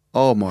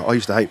 Oh my, I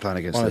used to hate playing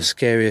against One him. of the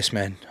scariest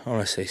men,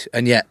 honestly.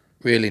 And yet,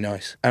 really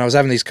nice. And I was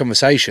having these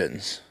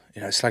conversations,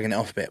 slagging it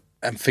off a bit,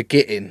 and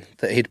forgetting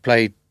that he'd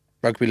played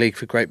rugby league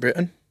for Great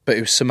Britain, but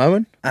he was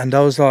Samoan. And I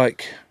was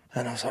like,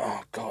 And I was like,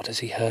 oh God, has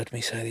he heard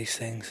me say these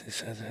things?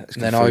 It's And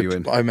then gonna fill you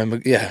in. I remember,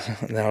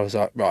 and then I was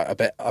like, right,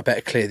 I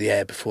better clear the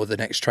air before the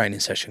next training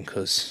session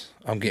because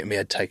I'm getting my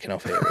head taken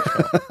off here.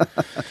 If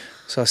not.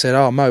 So I said,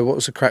 oh Mo, what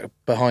was the crack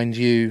behind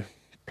you?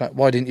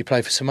 Why didn't you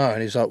play for Samoa? And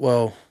he was like,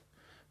 well,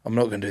 I'm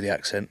not going to do the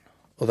accent,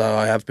 although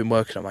I have been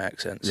working on my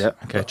accents. Yeah.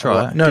 Okay, But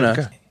try like, it. No.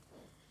 Go.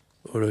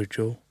 All right,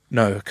 Joel.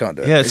 No, I can't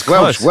do it. Yeah, it's It's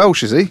Welsh. close.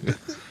 Welsh, is he?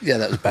 Yeah,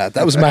 that was bad.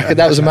 That was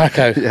That was a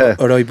Mako. Yeah.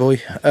 All right, boy.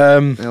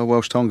 The old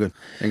Welsh Tongan.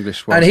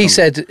 English Welsh And he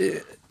Tongan.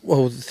 said,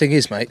 well, the thing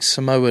is, mate,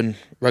 Samoan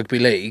rugby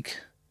league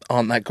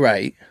aren't that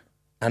great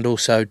and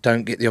also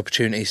don't get the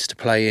opportunities to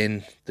play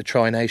in the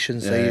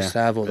Tri-Nations they used to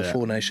have or the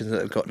Four Nations that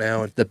they've got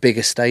now, and the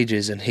bigger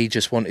stages, and he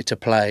just wanted to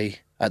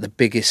play at the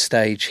biggest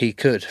stage he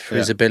could for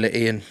his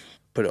ability and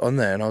put it on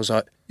there. And I was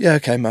like, yeah,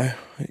 okay, Mo.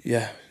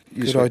 Yeah,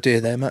 good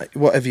idea there, mate.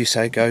 Whatever you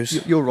say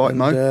goes. You're right, And,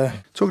 Mo.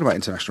 Talking about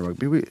international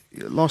rugby,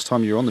 last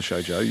time you were on the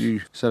show, Joe,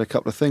 you said a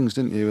couple of things,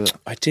 didn't you,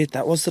 I did.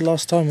 That was the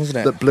last time, wasn't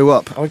it? that blew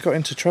up. I got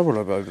into trouble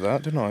over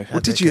that, didn't I?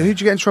 What did you? Who'd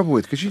you get in trouble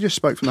with? Because you just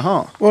spoke from the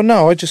heart. Well,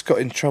 no, I just got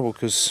in trouble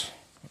because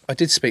I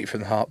did speak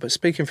from the heart, but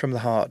speaking from the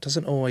heart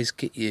doesn't always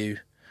get you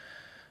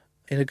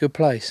in a good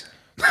place.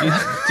 Do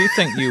you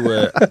think you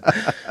were?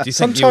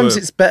 Sometimes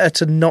it's better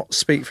to not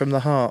speak from the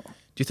heart.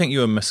 Do you think you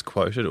were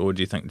misquoted, or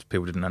do you think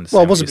people didn't understand?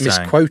 Well, I what wasn't you're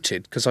saying?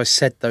 misquoted because I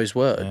said those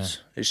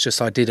words. It's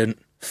just I didn't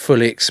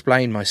fully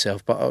explain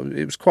myself, but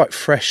it was quite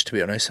fresh, to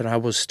be honest, and I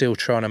was still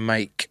trying to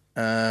make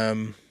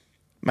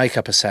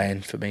up a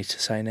saying for me to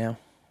say now.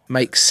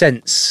 Make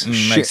sense.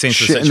 Make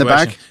sense of shit the in the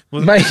bag.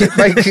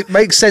 situation.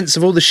 Make sense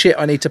of all the shit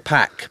I need to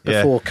pack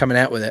before coming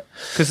out with it.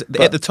 Because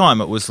at the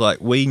time it was like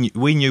we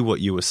knew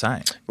what you were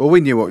saying. Well, we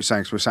knew what you were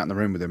saying because we sat in the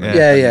room with him. Yeah.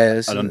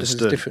 There's and a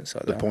understood difference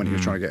like the that. point he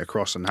was trying to get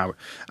across and how,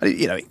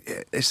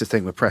 it's the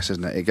thing with press,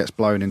 isn't it? It gets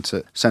blown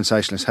into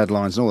sensationalist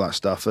headlines and all that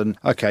stuff. And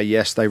okay,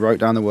 yes, they wrote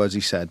down the words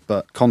he said,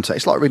 but context,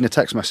 it's like reading a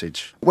text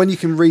message. When you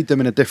can read them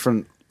in a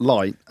different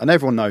light, and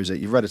everyone knows it,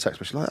 you've read a text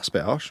message, like, that's a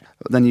bit harsh.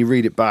 But then you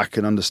read it back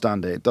and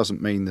understand it, it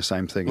doesn't mean the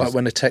same thing. Like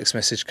when a text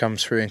message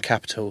comes through in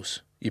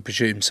capitals, you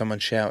presume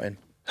someone's shouting,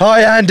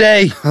 "Hi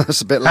Andy,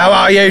 that's a bit how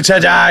are you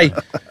today?"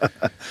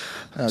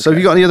 So have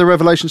you got any other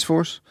revelations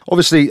for us?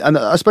 Obviously, and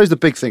I suppose the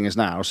big thing is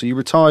now, so you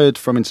retired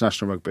from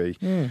international rugby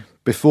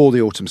before the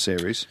autumn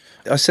series.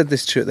 I said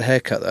this to you at the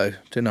haircut though,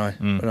 didn't I?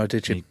 When I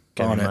did your You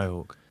gave me a barnet.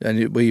 mohawk.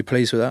 And were you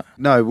pleased with that?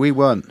 No, we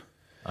weren't.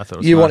 I thought it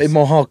was You nice. wanted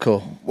more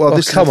hardcore. Well,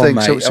 this is come the thing.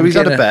 on, So mate. he's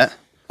had a getting bet.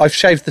 I've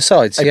shaved the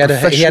sides. He had a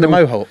professional-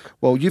 mohawk.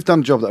 Well, you've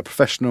done a job that a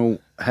professional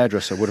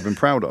hairdresser would have been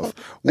proud of.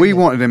 We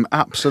wanted him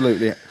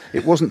absolutely.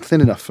 It wasn't thin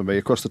enough for me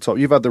across the top.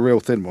 You've had the real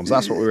thin ones.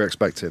 That's what we were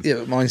expecting. Yeah,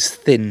 but mine's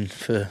thin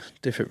for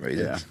different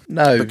reasons.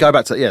 Yeah. No. But go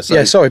back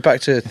to Sorry,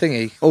 back to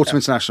thingy. Autumn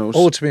internationals.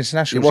 Autumn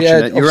Internationals. You're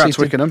watching it. You were at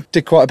obviously Twickenham.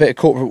 Did quite a bit of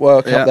corporate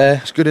work Yeah, up there.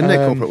 it's good, isn't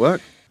it? Corporate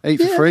work. Eat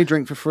for free,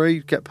 drink for free,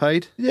 get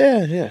paid.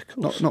 Yeah, of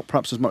course. Not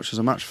perhaps as much as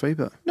a match fee,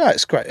 but No,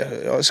 it's great.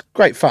 It's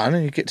great fun,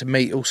 and you get to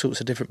meet all sorts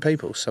of different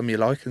people. Some you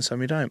like, and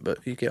some you don't. But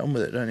you get on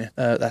with it, don't you?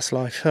 That's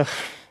life.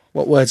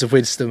 What words of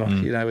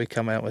wisdom, we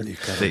come out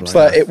with.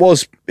 But it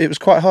was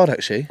quite hard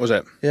actually. was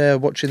it? Yeah,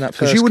 watching that first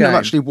Because you wouldn't game. have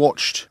actually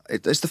watched.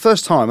 It's the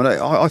first time, and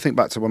I think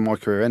back to when my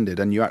career ended,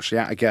 and you're actually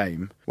at a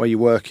game where you're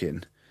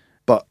working,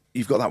 but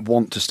you've got that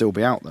want to still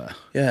be out there.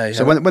 Yeah.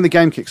 So when the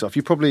game kicks off,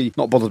 you're probably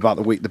not bothered about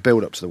the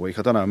build up to the week.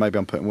 I don't know, maybe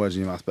I'm putting words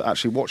in your mouth, but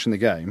actually watching the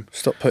game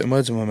Stop putting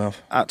words in my mouth.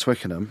 at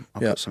Twickenham,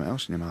 I'll Yeah. put something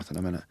else in your mouth in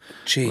a minute.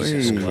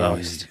 Jesus Whee.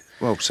 Christ.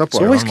 Well, Subway.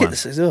 It's always or-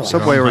 gets,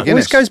 Subway or a always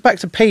Guinness. goes back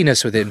to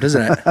penis with him,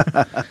 doesn't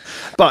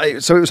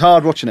it? So it was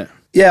hard watching it.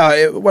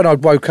 Yeah, when I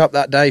woke up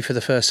that day for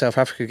the first South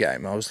Africa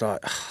game, I was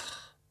like,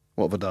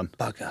 What have I done?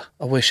 bugger.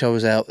 I wish I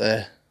was out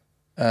there.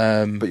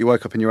 But you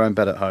woke up in your own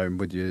bed at home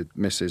with your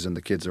missus and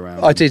the kids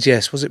around. I did,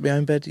 yes. Was it my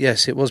own bed?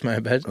 Yes, it was my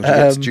own bed. Or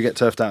did you get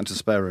turfed out into the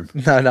spare room?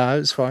 No, it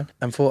was fine.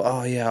 And thought,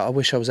 oh yeah, I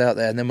wish I was out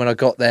there. And then when I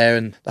got there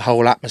and the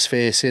whole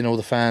atmosphere, seeing all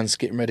the fans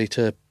getting ready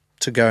to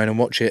go in and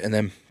watch it, and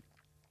then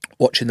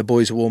watching the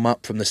boys warm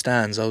up from the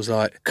stands, I was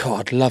like, God,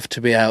 I'd love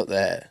to be out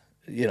there,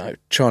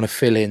 trying to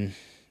fill in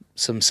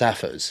some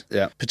Saffers.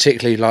 Yeah.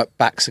 Particularly like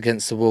backs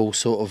against the wall,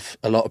 sort of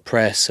a lot of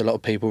press, a lot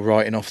of people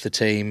writing off the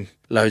team,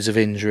 loads of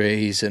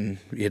injuries, and,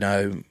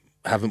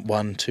 haven't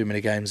won too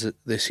many games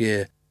this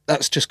year.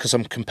 That's just because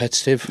I'm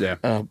competitive. Yeah.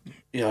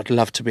 I'd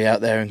love to be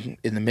out there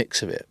in the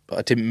mix of it, but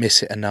I didn't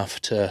miss it enough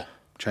to...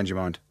 Change your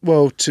mind.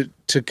 Well,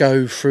 to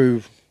go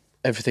through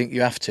everything you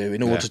have to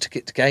in order to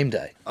get to game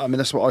day. I mean,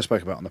 that's what I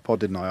spoke about on the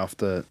pod, didn't I?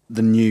 After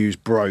the news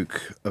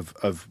broke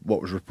of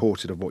what was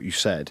reported of what you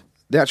said.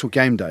 The actual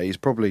game day is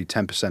probably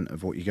 10%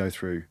 of what you go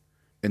through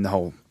in the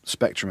whole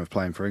spectrum of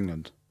playing for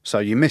England. So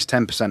you miss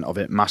 10% of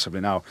it massively.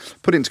 Now,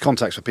 put it into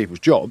context for people's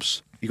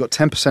jobs. You've got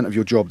 10% of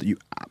your job that you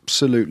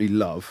absolutely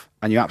love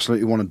and you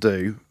absolutely want to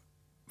do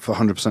for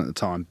 100% of the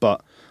time,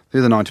 but the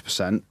other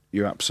 90%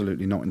 you're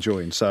absolutely not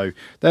enjoying. So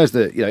there's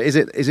the, is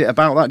it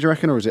about that, do you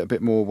reckon, or is it a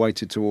bit more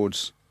weighted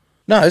towards...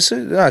 No, it's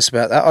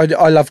about that.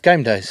 I love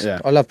game days. Yeah.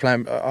 I love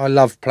playing.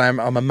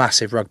 I'm a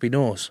massive rugby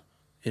Norse,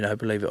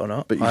 believe it or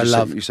not. But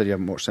you said you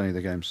haven't watched any of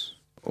the games.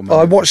 Or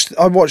I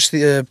watched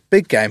the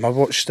big game. I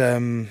watched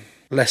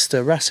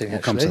Leicester Racing. We'll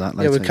actually. come to that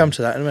later. Yeah, we'll come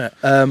to that in a minute.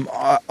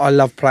 I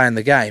love playing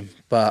the game,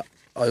 but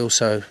I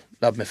also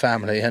love my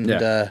family, and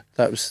that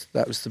was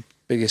the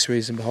biggest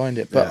reason behind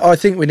it. But I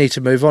think we need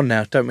to move on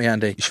now, don't we,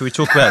 Andy? Should we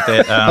talk about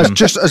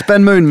that? As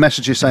Ben Moon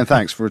messaged you saying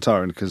thanks for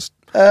retiring, because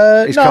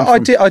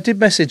I did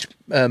message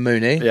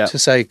Mooney to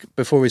say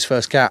before his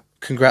first cap,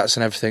 congrats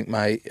and everything,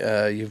 mate.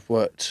 You've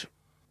worked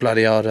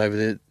bloody hard over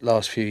the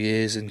last few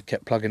years and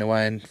kept plugging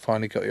away and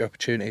finally got your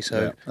opportunity.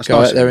 So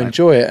go out there and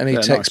enjoy it. And he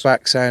texts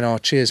back saying, "Oh,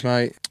 cheers,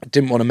 mate. I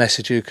didn't want to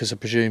message you because I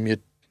presume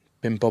you'd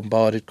been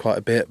bombarded quite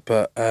a bit,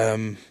 but."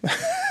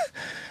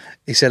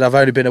 He said, "I've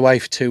only been away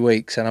for 2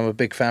 weeks and I'm a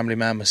big family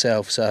man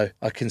myself, so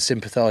I can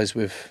sympathise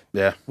with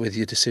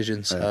your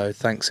decision. So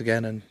thanks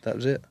again," and that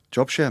was it.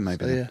 Job share,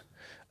 maybe. So,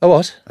 Oh,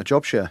 what? A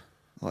job share.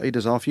 Like he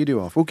does half, you do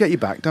half. We'll get you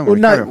back, don't Well,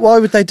 worry. no, why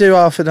would they do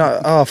half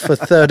for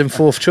third and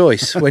fourth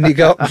choice when you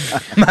got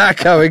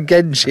Mako and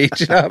Genji?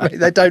 Do you know what I mean?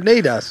 They don't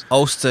need us.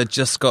 Ulster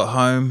just got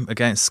home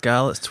against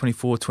Scarlets,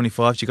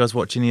 24-25. Did you guys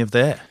watch any of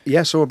that?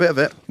 Yeah, saw a bit of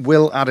it.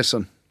 Will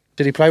Addison.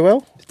 Did he play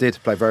well? Did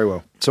play very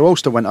well. So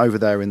Ulster went over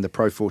there in the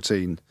Pro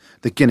 14,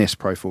 the Guinness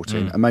Pro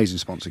 14, amazing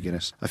sponsor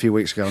Guinness, a few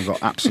weeks ago and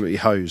got absolutely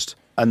hosed.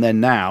 And then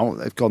now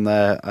they've gone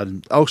there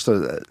and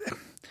Ulster,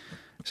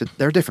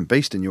 they're a different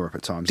beast in Europe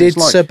at times.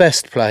 Did Sir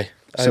Best play?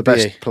 Sir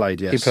Best played,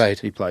 yes.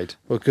 He played.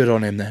 Well, good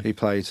on him then. He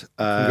played.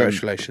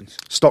 Congratulations.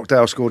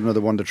 Stockdale scored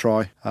another wonder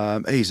try.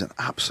 He's an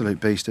absolute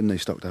beast, isn't he,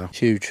 Stockdale?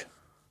 Huge.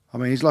 I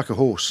mean, he's like a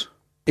horse.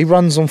 He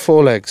runs on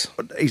 4 legs.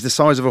 He's the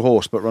size of a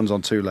horse, but runs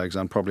on 2 legs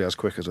and probably as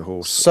quick as a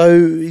horse. So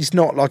he's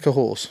not like a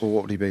horse. Well,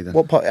 what would he be then?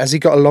 What part? Has he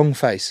got a long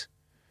face?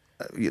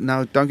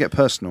 No, don't get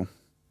personal.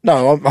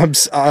 No, I'm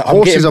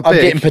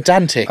getting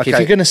pedantic. Okay. If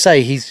you're going to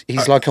say he's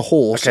like a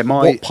horse,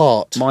 what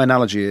part? My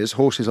analogy is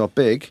horses are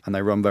big and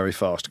they run very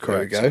fast.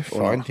 Correct. There we go.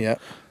 Fine. Yeah.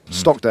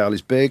 Stockdale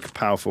is big,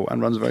 powerful,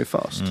 and runs very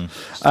fast.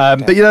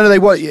 But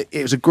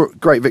it was a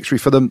great victory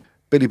for them.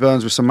 Billy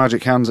Burns with some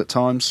magic hands at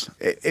times.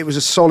 It was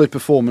a solid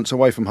performance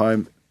away from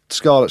home.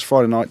 Scarlets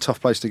Friday night,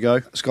 tough place to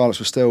go. Scarlets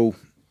were still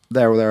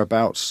there or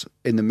thereabouts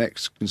in the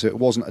mix, and so it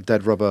wasn't a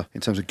dead rubber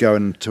in terms of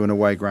going to an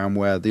away ground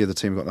where the other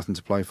team got nothing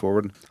to play for.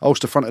 And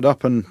Ulster fronted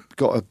up and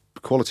got a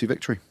quality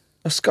victory.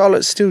 Are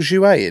Scarlets still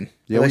joueting?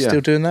 Are they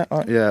still doing that?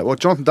 Right? Yeah, well,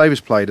 Jonathan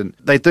Davis played, and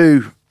they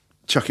do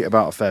chuck it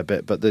about a fair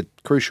bit, but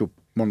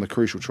one of the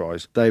crucial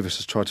tries, Davis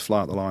has tried to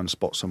fly out the line and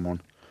spot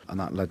someone, and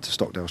that led to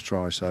Stockdale's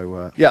try.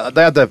 So,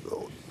 they had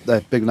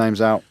their big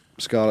names out.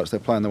 Scarlets, they're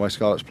playing the way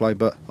Scarlets play,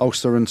 but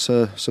Ulster and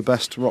Sir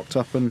Best rocked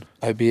up and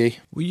OBE. I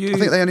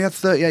think they only had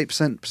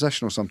 38%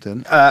 possession or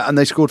something, and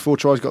they scored 4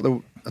 tries, got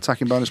the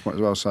attacking bonus point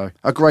as well. So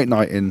a great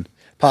night in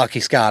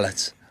Parky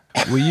Scarlets.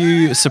 Were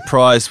you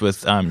surprised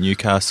with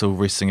Newcastle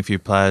resting a few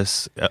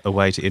players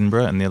away to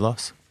Edinburgh and their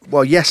loss?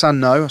 Well, yes and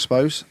no, I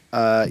suppose.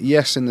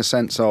 Yes, in the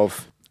sense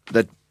of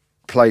they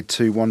played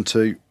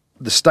 2-1-2.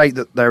 The state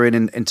that they're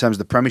in terms of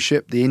the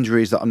Premiership, the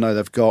injuries that I know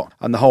they've got,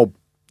 and the whole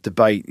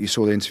debate. You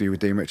saw the interview with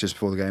Dean Richards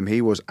before the game.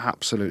 He was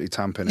absolutely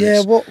tamping.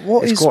 Yeah,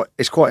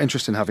 it's quite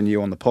interesting having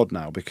you on the pod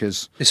now,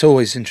 because it's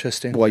always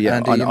interesting. Well, yeah,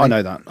 Andy, I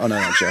know that,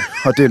 Joe.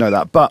 I do know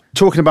that. But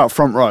talking about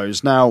front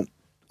rows now,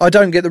 I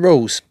don't get the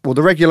rules. Well,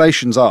 the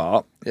regulations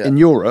are in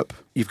Europe.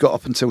 You've got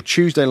up until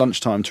Tuesday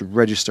lunchtime to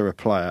register a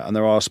player, and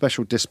there are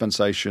special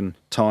dispensation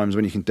times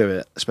when you can do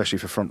it, especially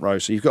for front row.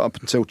 So you've got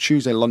up until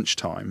Tuesday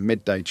lunchtime,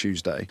 midday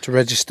Tuesday, to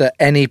register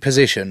any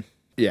position.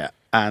 Yeah.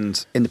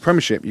 And in the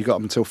Premiership, you've got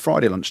up until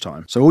Friday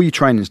lunchtime. So all your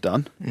training's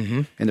done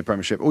in the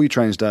Premiership. All your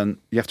training's done.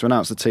 You have to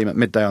announce the team at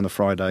midday on the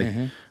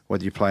Friday,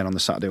 whether you're playing on the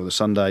Saturday or the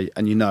Sunday.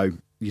 And you know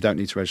you don't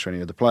need to register any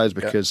of the players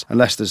because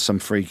unless there's some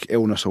freak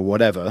illness or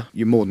whatever,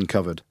 you're more than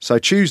covered. So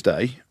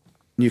Tuesday,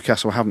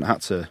 Newcastle haven't had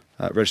to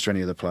register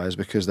any of the players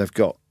because they've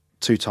got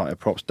 2 tighter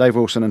props. Dave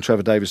Wilson and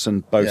Trevor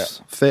Davison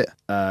both fit.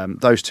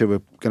 Those 2 are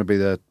going to be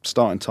the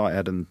starting tight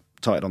head and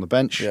tight on the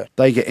bench.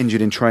 They get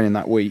injured in training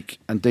that week,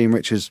 and Dean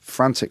Richards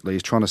frantically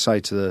is trying to say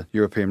to the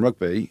European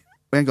Rugby,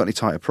 we ain't got any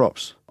tighter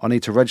props. I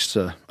need to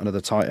register another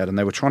tight head. And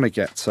they were trying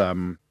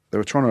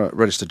to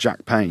register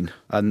Jack Payne,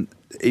 and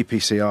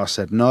EPCR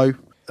said no.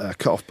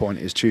 Cut-off point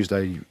is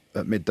Tuesday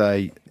at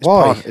midday.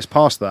 It's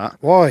past that.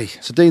 Why?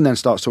 So Dean then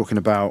starts talking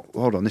about,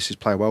 hold on, this is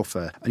player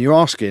welfare. And you're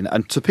asking,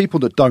 and to people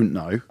that don't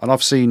know, and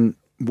I've seen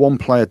one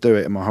player do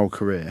it in my whole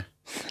career,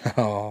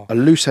 a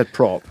loose head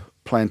prop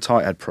playing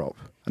tight head prop.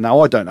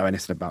 Now, I don't know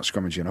anything about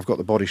scrummaging. I've got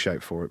the body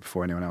shape for it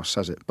before anyone else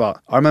says it. But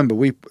I remember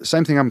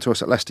same thing happened to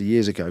us at Leicester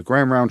years ago.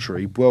 Graham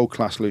Rowntree,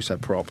 world-class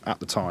loosehead prop at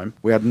the time.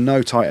 We had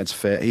no tight heads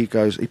fit. He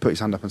put his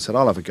hand up and said,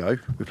 I'll have a go.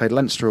 We played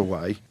Leinster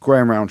away.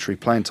 Graham Rowntree,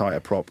 playing tight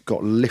head prop,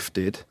 got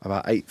lifted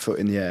about 8 foot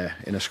in the air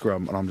in a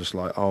scrum. And I'm just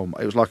like,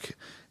 it was like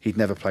he'd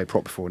never played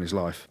prop before in his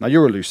life. Now,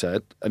 you're a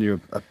loosehead and you're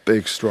a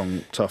big,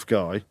 strong, tough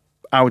guy.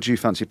 How would you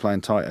fancy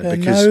playing tight head?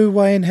 No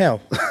way in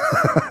hell.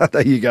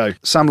 There you go.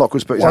 Sam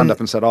Lockwood's put his hand up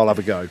and said, I'll have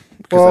a go.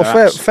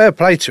 Well, fair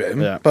play to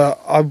him,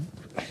 but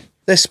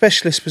they're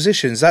specialist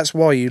positions. That's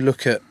why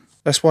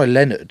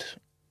Leonard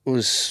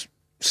was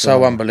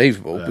so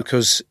unbelievable,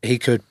 because he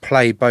could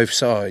play both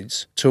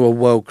sides to a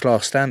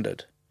world-class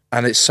standard.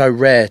 And it's so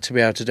rare to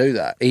be able to do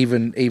that,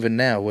 even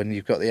now when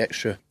you've got the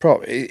extra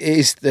prop.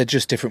 They're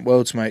just different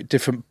worlds, mate.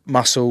 Different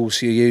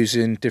muscles you're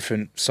using,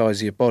 different size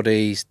of your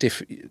bodies,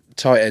 different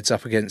tight heads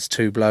up against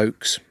two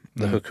blokes,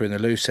 the hooker and the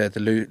loose head.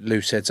 The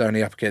loose head's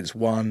only up against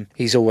one.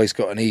 He's always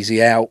got an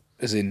easy out,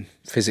 as in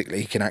physically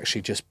he can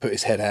actually just put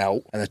his head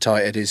out, and the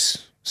tight head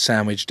is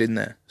sandwiched in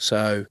there.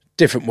 So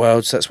different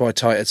worlds. That's why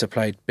tight heads are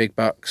played big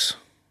bucks.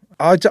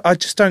 I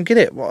just don't get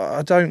it.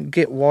 I don't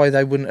get why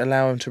they wouldn't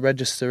allow him to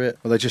register it.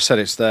 Well, they just said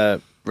it's their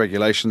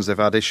regulations. They've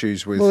had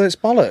issues with... Well, it's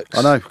bollocks.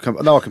 I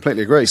know. No, I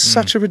completely agree. It's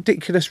such a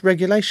ridiculous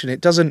regulation. It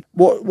doesn't...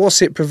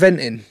 What's it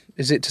preventing?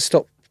 Is it to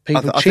stop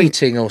people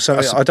cheating or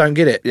something? I don't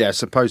get it. Yeah,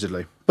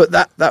 supposedly. But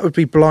that would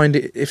be blind.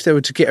 If they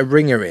were to get a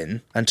ringer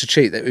in and to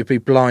cheat, that would be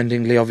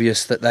blindingly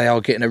obvious that they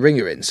are getting a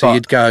ringer in. So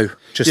you'd go,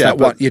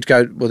 you'd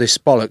go, well, this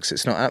bollocks,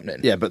 it's not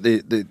happening. Yeah, but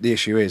the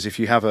issue is, if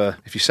you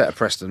set a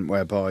precedent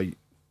whereby...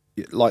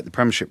 like the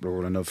Premiership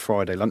ruling of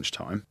Friday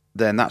lunchtime,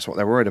 then that's what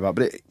they're worried about.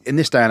 But in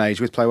this day and age,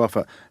 with play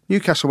welfare,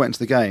 Newcastle went into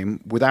the game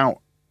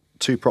without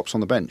two props on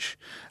the bench.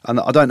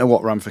 And I don't know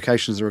what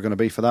ramifications there are going to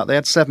be for that. They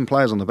had 7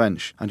 players on the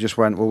bench and just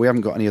went, well, we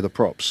haven't got any other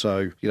props.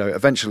 So,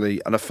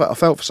 eventually, and I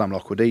felt for Sam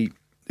Lockwood,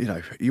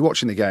 you're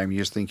watching the game,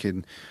 you're just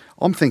thinking,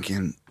 I'm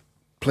thinking,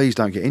 please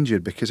don't get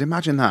injured, because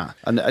imagine that.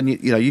 And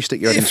you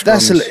stick your head in If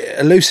that's scrums.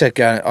 a loose head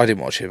going, I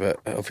didn't watch it, but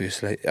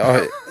obviously,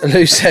 a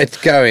loose head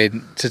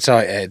going to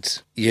tight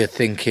heads, you're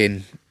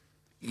thinking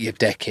you're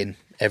decking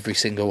every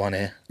single one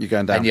here. You're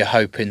going down. And you're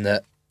hoping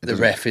that the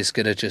ref is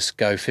going to just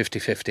go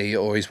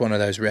 50-50, or he's one of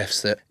those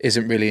refs that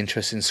isn't really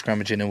interested in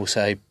scrummaging and will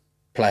say,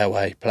 play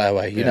away, play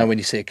away. You know when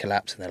you see it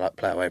collapse and they're like,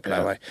 play away, play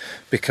away.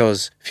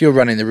 Because if you're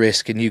running the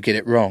risk and you get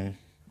it wrong,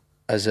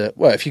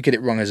 if you get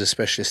it wrong as a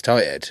specialist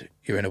tight head,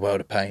 you're in a world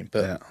of pain.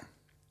 But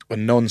a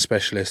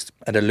non-specialist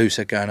and a loose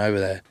head going over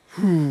there,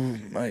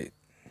 mate,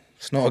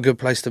 it's not a good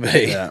place to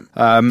be. Yeah.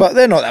 But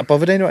they're not that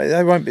bothered anyway.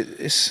 They won't be.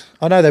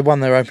 I know they won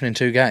their opening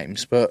 2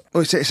 games, but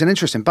it's an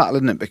interesting battle,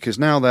 isn't it? Because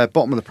now they're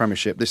bottom of the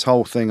Premiership. This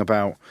whole thing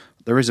about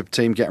there is a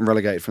team getting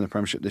relegated from the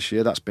Premiership this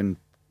year, that's been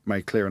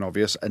made clear and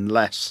obvious,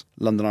 unless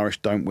London Irish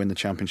don't win the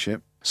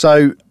Championship.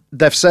 So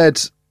they've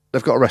said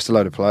they've got to rest a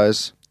load of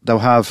players. They'll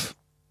have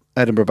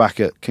Edinburgh back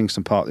at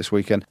Kingston Park this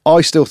weekend. I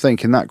still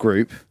think in that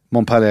group,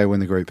 Montpellier win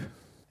the group,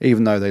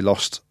 even though they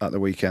lost at the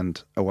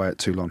weekend away at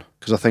Toulon.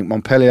 Because I think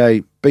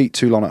Montpellier beat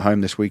Toulon at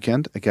home this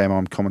weekend, a game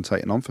I'm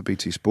commentating on for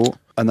BT Sport.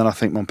 And then I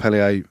think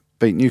Montpellier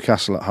beat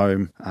Newcastle at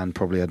home and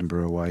probably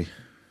Edinburgh away.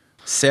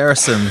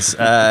 Saracens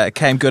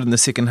came good in the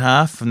second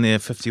half in their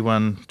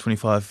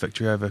 51-25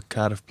 victory over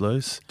Cardiff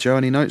Blues. Joe,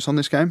 any notes on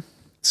this game?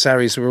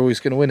 Sarries were always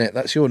going to win it.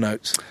 That's your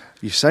notes.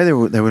 You say they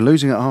were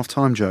losing at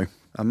half-time, Joe.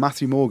 And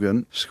Matthew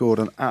Morgan scored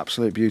an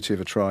absolute beauty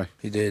of a try.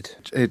 He did.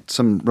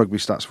 Some rugby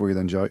stats for you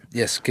then, Joe.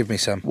 Yes, give me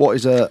some. What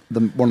is one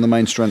of the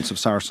main strengths of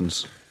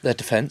Saracens? Their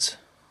defence.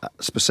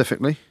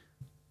 Specifically?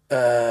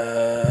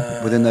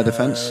 Within their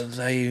defence?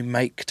 They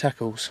make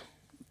tackles.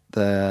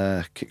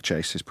 Their kick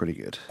chase is pretty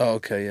good. Oh,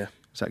 okay, yeah.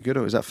 Is that good,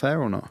 or is that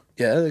fair or not?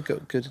 Yeah, they've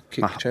got good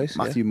kick chase.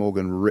 Matthew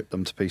Morgan ripped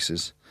them to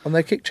pieces. On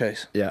their kick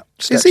chase? Yeah.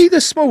 Is he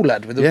the small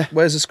lad with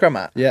where's the scrum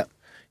at? Yeah.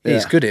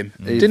 He's good, him.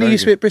 Didn't he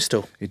used to be at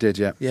Bristol? He did,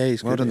 yeah. Yeah,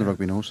 he's good. Well done, the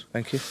Rugby Norse.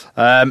 Thank you.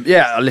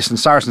 Listen,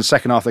 Saracens'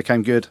 second half, they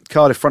came good.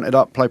 Cardiff fronted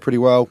up, played pretty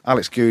well.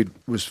 Alex Good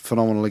was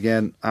phenomenal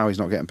again. How he's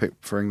not getting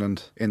picked for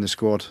England in the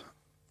squad,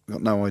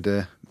 got no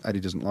idea. Eddie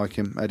doesn't like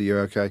him. Eddie,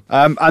 you're okay.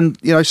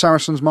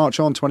 Saracens march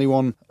on,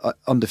 21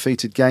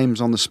 undefeated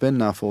games on the spin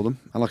now for them.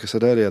 And like I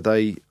said earlier,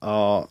 they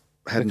are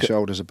head and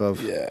shoulders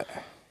above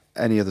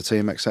any other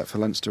team except for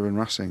Leinster and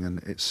Racing.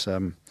 And it's,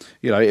 it'd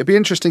be an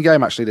interesting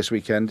game actually this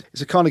weekend.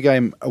 It's a kind of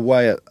game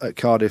away at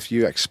Cardiff.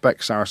 You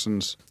expect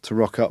Saracens to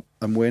rock up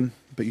and win,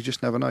 but you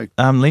just never know.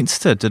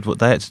 Leinster did what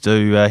they had to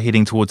do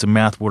heading towards a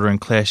mouth-watering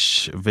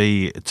clash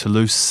v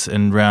Toulouse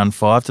in round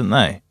 5, didn't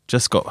they?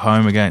 Just got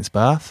home against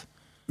Bath.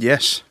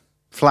 Yes.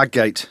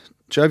 Flaggate.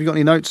 Joe, have you got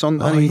any notes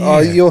on? Oh,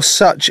 you're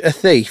such a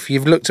thief.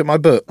 You've looked at my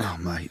book. Oh,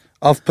 mate.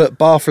 I've put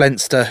Bath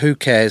Leinster, who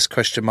cares, ?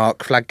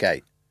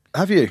 Flaggate.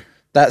 Have you?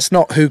 That's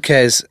not who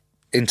cares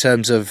in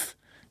terms of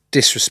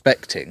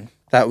disrespecting.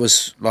 That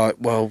was like,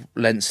 well,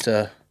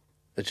 Leinster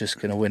are just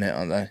going to win it,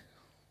 aren't they?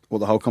 What,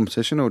 the whole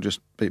competition or just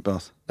beat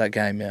Bath? That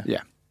game, yeah.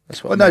 Yeah.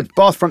 That's what no,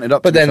 Bath fronted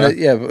up. But then,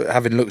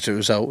 having looked at the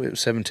result, it was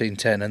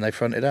 17-10 and they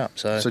fronted up.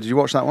 So did you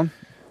watch that one?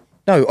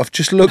 No, I've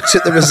just looked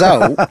at the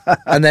result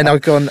and then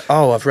I've gone,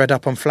 I've read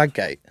up on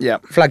Flaggate. Yeah.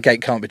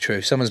 Flaggate can't be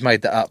true. Someone's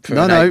made that up for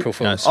an April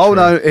Fool's.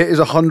 No, it is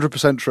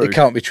 100% true. It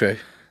can't be true.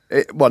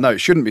 It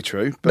shouldn't be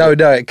true. But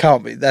no, it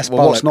can't be. That's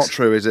bollocks. What's not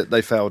true is that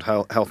they failed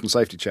health and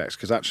safety checks,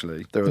 because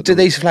actually... Do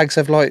these flags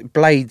have, like,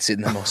 blades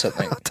in them or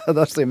something?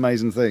 That's the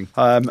amazing thing.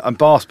 And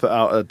Bath put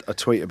out a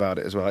tweet about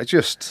it as well. I'm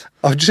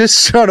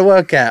just trying to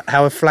work out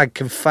how a flag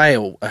can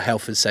fail a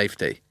health and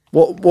safety.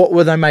 What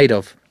were they made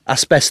of?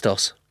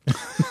 Asbestos.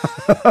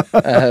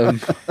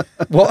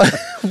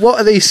 What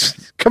are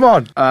these Come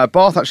on.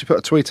 Bath actually put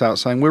a tweet out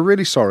saying, "We're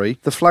really sorry.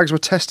 The flags were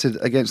tested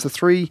against the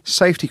 3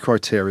 safety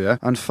criteria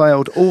and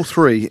failed all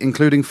 3,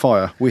 including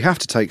fire. We have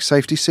to take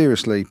safety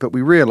seriously, but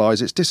we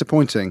realise it's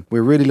disappointing.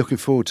 We're really looking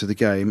forward to the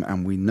game,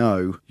 and we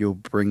know you'll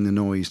bring the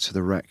noise to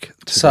the wreck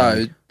today."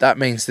 So that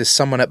means there's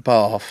someone at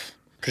Bath,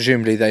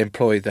 presumably they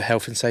employ the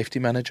health and safety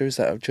manager, is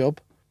that a job?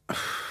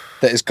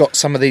 That has got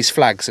some of these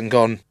flags and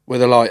gone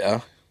with a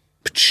lighter.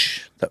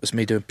 That was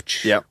me doing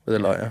with a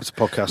lighter. It's a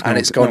podcast,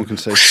 and no one can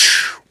see.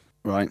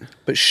 Right.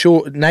 But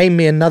name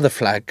me another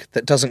flag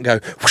that doesn't go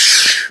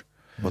whoosh.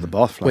 Well, the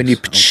Bath flags. When you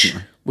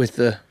with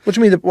the... What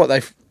do you mean, what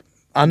they've...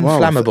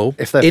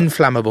 Unflammable? Well,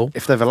 inflammable?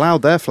 If they've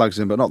allowed their flags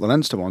in but not the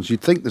Leinster ones,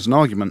 you'd think there's an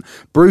argument.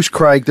 Bruce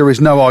Craig, there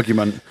is no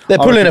argument. They're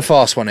pulling a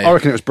fast one here. I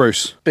reckon it was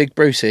Bruce. Big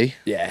Brucey?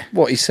 Yeah.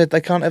 What, he said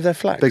they can't have their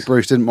flags? Big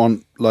Bruce didn't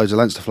want loads of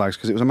Leinster flags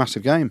because it was a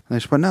massive game. And they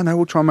just went, no,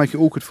 we'll try and make it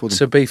awkward for them.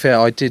 To be fair,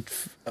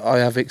 I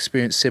have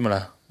experienced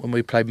similar. When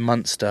we played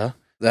Munster,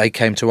 they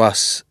came to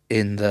us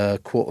in the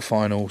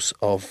quarterfinals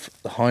of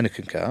the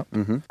Heineken Cup,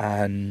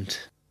 and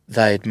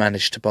they had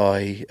managed to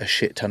buy a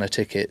shit ton of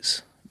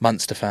tickets,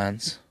 Munster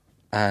fans,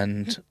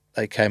 and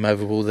they came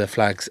over with all their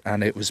flags,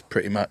 and it was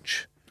pretty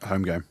much a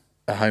home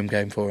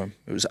game for them.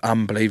 It was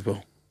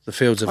unbelievable. The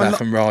fields of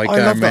Athenry I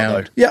going love that,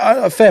 round. though.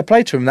 Yeah, fair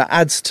play to them. That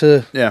adds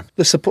to Yeah.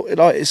 the support.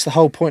 Like, it's the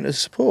whole point of the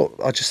support.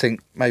 I just think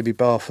maybe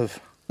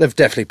Bath they've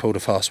definitely pulled a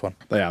fast one.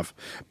 They have.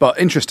 But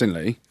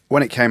interestingly,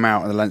 when it came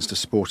out and the Leinster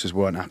supporters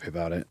weren't happy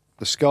about it,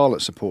 the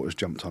Scarlet supporters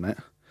jumped on it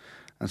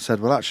and said,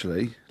 well,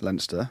 actually,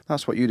 Leinster,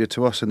 that's what you did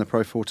to us in the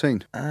Pro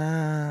 14.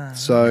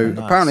 So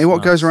apparently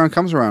what goes around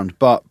comes around.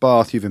 But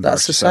Bath, you've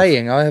embarrassed That's the yourself.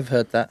 saying. I have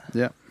heard that.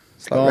 Yeah.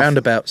 It's like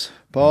roundabouts.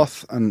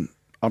 Bath, and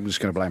I'm just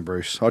going to blame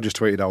Bruce. I just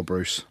tweeted old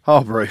Bruce.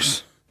 Oh,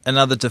 Bruce.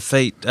 Another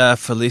defeat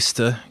for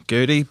Leicester,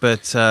 Gertie,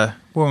 but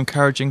more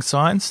encouraging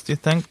signs, do you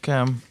think?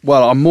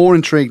 Well, I'm more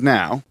intrigued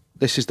now.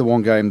 This is the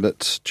one game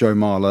that Joe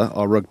Marler,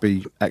 our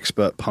rugby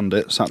expert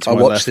pundit, sat to I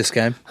my watched left, this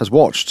game. has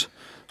watched.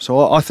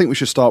 So I think we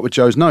should start with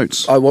Joe's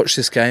notes. I watched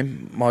this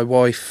game. My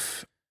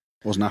wife...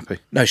 Wasn't happy.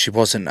 No, she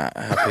wasn't that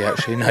happy,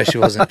 actually. No, she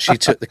wasn't. She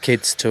took the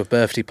kids to a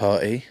birthday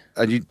party.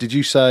 And did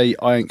you say,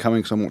 I ain't coming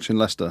because I'm watching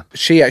Leicester?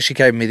 She actually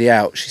gave me the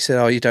out. She said,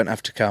 oh, you don't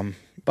have to come.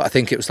 But I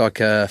think it was like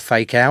a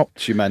fake out.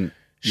 She meant,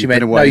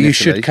 no, you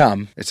should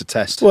come. It's a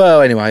test.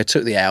 Well, anyway, I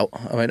took the out.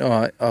 I went, all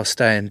right, I'll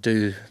stay and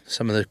do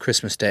some of the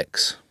Christmas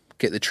decks,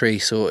 get the tree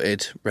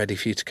sorted, ready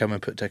for you to come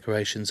and put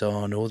decorations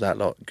on, all that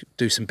lot,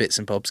 do some bits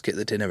and bobs, get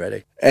the dinner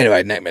ready.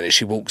 Anyway, next minute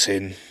she walks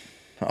in.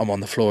 I'm on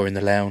the floor in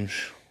the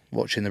lounge,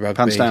 watching the rugby.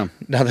 Pants down.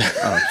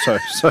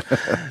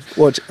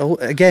 Sorry.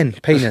 Again,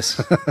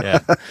 penis. Yeah.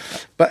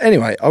 But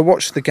anyway, I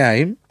watched the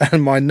game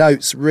and my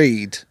notes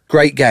read,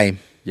 great game.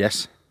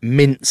 Yes.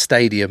 Mint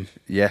Stadium.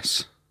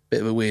 Yes.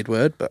 Bit of a weird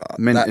word, but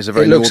Mint is a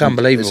very it looks northern,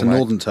 unbelievable. It's a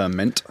northern term,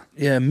 mint.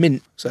 Yeah,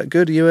 mint. Is that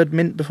good? Have you heard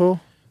mint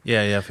before?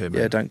 Yeah, I've heard.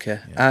 Yeah, don't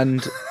care. Yeah.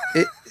 And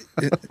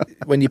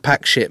when you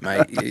pack shit,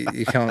 mate,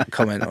 you can't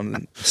comment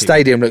on.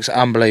 Stadium looks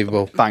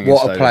unbelievable. Banging what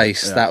stadium. A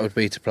place Yeah. that would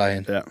be to play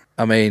in. Yeah.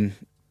 I mean,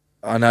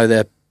 I know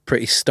they're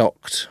pretty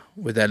stocked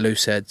with their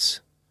loose heads.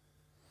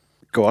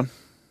 Go on.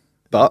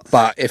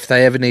 But if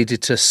they ever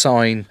needed to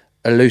sign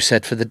a loose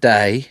head for the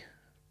day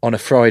on a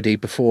Friday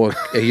before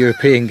a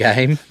European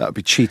game, that would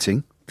be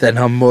cheating. Then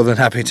I'm more than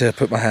happy to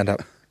put my hand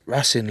up.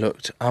 Racing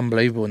looked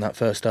unbelievable in that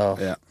first half.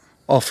 Yeah.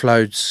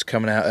 Offloads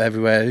coming out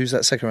everywhere. Who's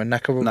that second one?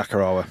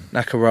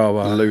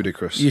 Nakarawa.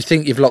 Ludicrous. You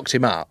think you've locked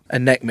him up,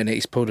 and next minute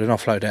he's pulled an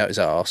offload out his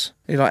arse.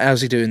 You're like,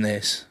 how's he doing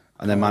this?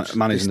 And then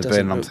Manny's in the bin,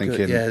 and I'm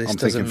thinking, I'm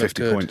thinking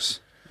 50 points.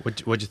 What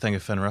do you think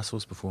of Finn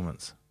Russell's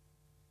performance?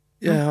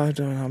 Yeah, I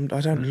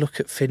don't look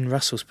at Finn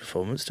Russell's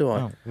performance, do I?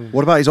 Oh.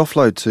 What about his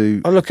offload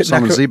to I look at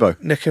Simon Zebo?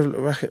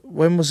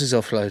 When was his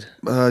offload?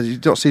 You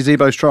don't see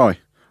Zebo's try?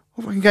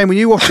 What fucking game were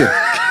you watching?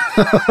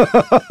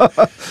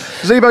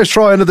 Zebo's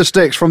try under the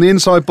sticks from the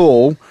inside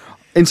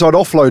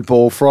offload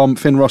ball from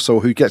Finn Russell,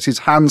 who gets his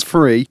hands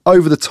free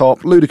over the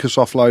top, ludicrous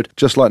offload,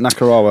 just like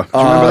Nakarawa. Do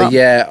you remember that?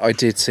 Yeah, I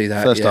did see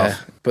that. First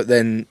half. But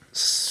then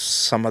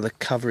some of the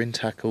covering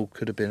tackle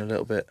could have been a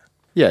little bit.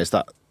 Yeah, it's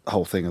that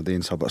whole thing of the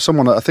inside. But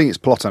someone, I think it's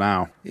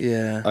Plotanow.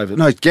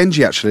 Yeah.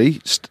 Genji actually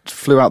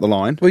flew out the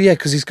line. Well, yeah,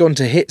 because he's gone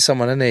to hit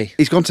someone, hasn't he?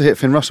 He's gone to hit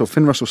Finn Russell.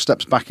 Finn Russell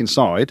steps back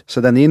inside.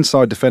 So then the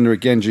inside defender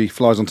at Genji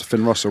flies onto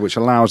Finn Russell, which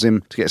allows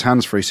him to get his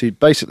hands free. So he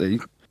basically...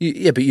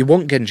 Yeah, but you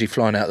want Genji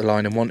flying out the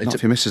line and wanting Not to...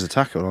 if he misses a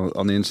tackle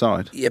on the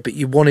inside. Yeah, but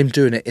you want him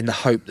doing it in the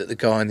hope that the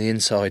guy on the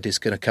inside is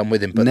going to come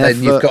with him. But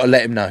then you've got to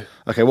let him know.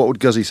 Okay, what would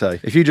Guzzy say?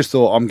 If you just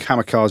thought, I'm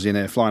kamikaze in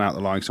here, flying out the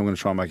line because I'm going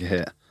to try and make a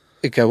hit.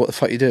 He'd go, what the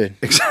fuck are you doing?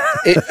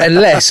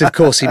 Unless, of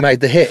course, he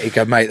made the hit. He'd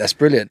go, mate, that's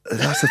brilliant.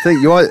 That's the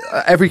thing.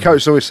 Every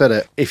coach always said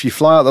it. If you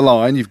fly out the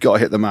line, you've got to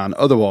hit the man.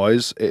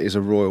 Otherwise, it is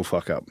a royal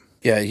fuck up.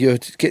 Yeah, you're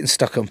getting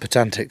stuck on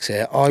pedantics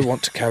here. I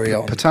want to carry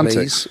on,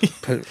 Pedantics?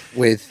 please,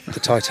 with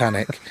the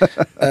Titanic.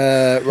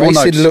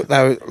 Racing looked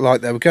like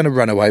they were going to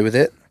run away with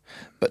it,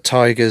 but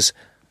Tigers...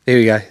 Here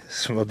we go.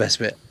 This is my best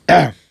bit.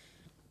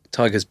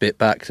 Tigers bit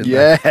back, didn't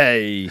they?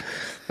 Yay!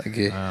 Thank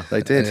you.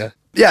 They did.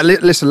 Yeah,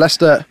 listen,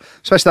 Leicester,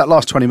 especially that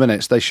last 20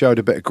 minutes, they showed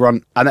a bit of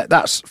grunt. And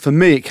that's, for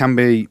me, it can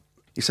be,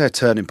 you say a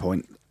turning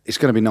point. It's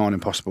going to be nigh on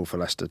impossible for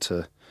Leicester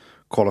to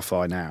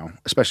qualify now,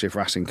 especially if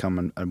Racing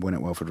come and win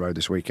at Welford Road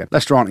this weekend.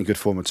 Leicester aren't in good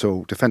form at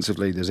all.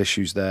 Defensively, there's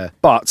issues there.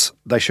 But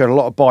they showed a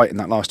lot of bite in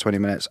that last 20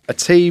 minutes. A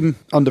team,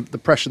 under the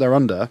pressure they're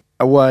under,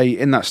 away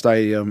in that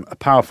stadium, a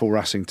powerful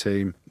Racing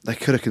team, they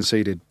could have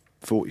conceded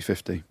 40,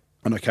 50.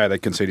 And okay, they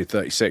conceded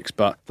 36,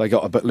 but they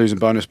got a bit losing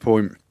bonus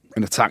point.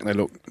 In attack, they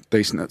look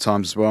decent at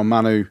times as well.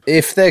 Manu,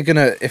 if they're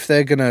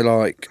gonna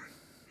like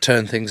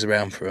turn things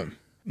around for them,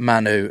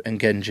 Manu and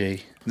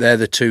Genji, they're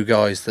the two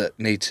guys that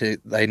need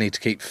to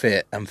keep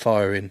fit and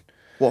firing.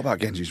 What about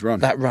Genji's run?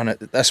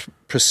 That's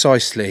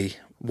precisely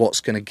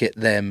what's going to get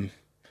them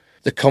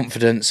the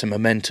confidence and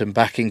momentum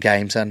back in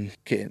games and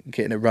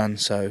getting a run.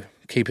 So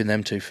keeping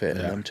them two fit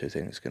and them two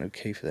things is going to be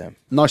key for them.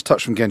 Nice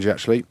touch from Genji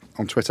actually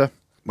on Twitter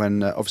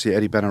when obviously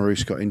Eddie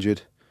Benarous got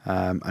injured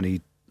and he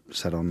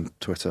said on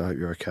Twitter, "I hope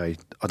you're okay."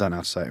 I don't know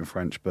how to say it in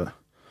French, but...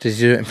 Did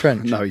you do it in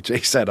French? No,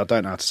 he said, "I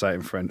don't know how to say it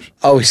in French."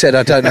 Oh, he said,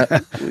 "I don't know."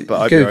 But I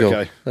hope Google. You're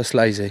okay. That's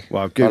lazy.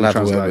 Well, Google I'll have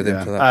Translate, a word with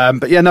him for that.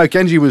 But yeah, no,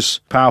 Genji was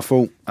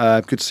powerful.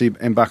 Good to see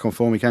him back on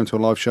form. He came to a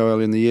live show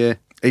early in the year.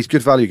 He's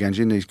good value,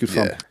 Genji, and he's good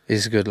fun. Yeah,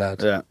 he's a good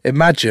lad. Yeah.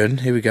 Imagine,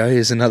 here we go,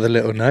 here's another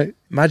little note.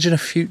 Imagine a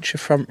future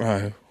front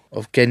row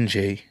of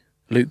Genji,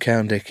 Luke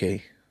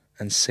Cowan-Dickey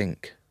and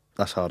Sink.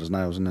 That's hard as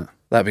nails, isn't it?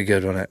 That'd be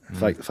good, wouldn't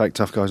it? Fake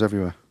tough guys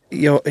everywhere.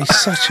 He's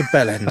such a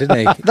bellend, isn't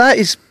he? That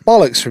is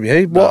bollocks from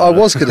you. What I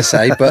was going to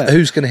say, but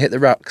who's going to hit the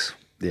rucks?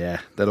 Yeah,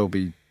 they'll all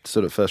be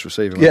sort of first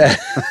receiver. Yeah.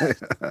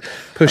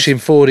 Pushing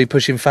 40,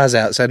 pushing Faz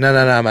out. So,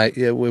 no, mate.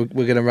 Yeah, we're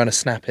going to run a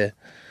snap here.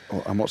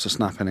 Oh, and what's the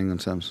snap in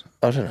England terms?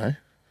 I don't know.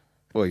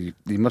 Well, you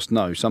must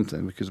know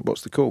something because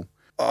what's the call?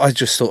 I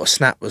just thought a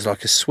snap was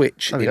like a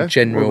switch in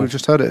general. Well, we've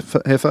just heard it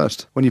here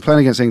first. When you're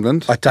playing against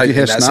England, I don't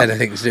think that's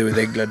anything to do with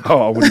England.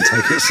 Oh, I wouldn't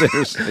take it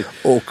seriously.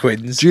 Or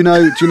Quins. Do you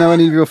know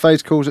any of your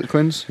phase calls at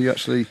Quins?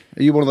 Are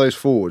you one of those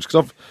forwards?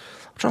 Because I'm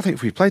trying to think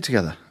if we played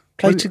together.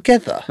 Played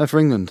together? No, for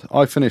England.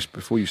 I finished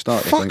before you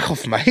started. Fuck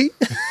off, mate.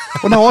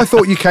 Well, no, I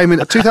thought you came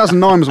in.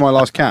 2009 was my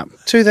last cap.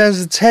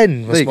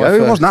 2010 was there you my go.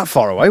 first. It wasn't that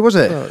far away, was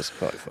it? Oh, it's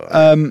quite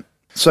far.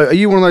 So, are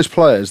you one of those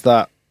players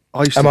that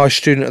Am I a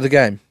student of the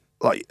game?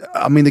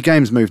 The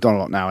game's moved on a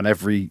lot now, and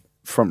every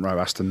front row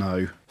has to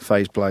know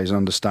phase plays and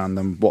understand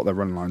them, what their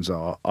run lines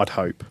are. I'd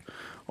hope.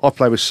 I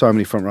play with so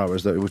many front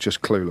rowers that it was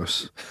just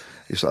clueless.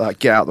 It's like that,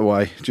 get out of the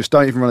way. Just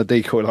don't even run a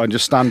decoy line.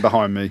 Just stand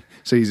behind me.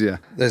 It's easier.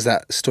 There's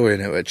that story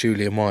in it where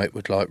Julian White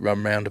would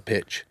run round a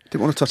pitch.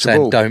 Didn't want to touch saying,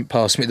 the ball. Don't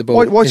pass me the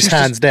ball. His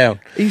hands down.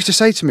 He used to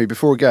say to me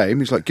before a game,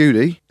 he's like,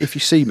 "Goody, if you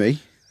see me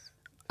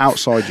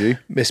outside you,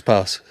 miss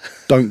pass.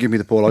 Don't give me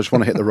the ball. I just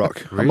want to hit the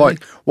ruck." Really? I'm like,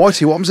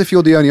 "Whitey, what happens if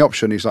you're the only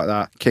option?" He's like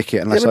that. Kick it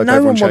unless but no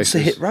everyone one wants chases. to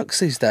hit rucks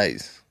these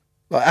days.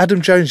 Like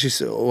Adam Jones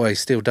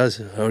still does.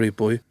 Hurry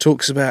boy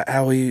talks about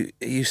how he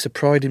used to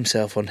pride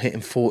himself on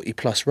hitting 40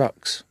 plus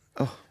rucks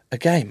a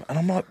game, and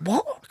I'm like,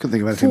 what? I couldn't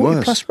think of anything 40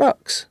 worse. 40 plus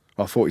rucks.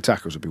 Well, 40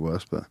 tackles would be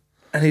worse, but.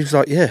 And he was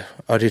like, "Yeah,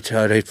 I did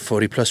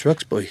 40 plus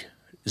rucks, boy.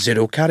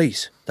 0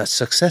 carries. That's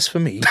success for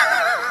me."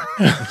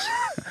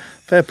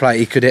 Fair play.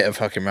 He could hit a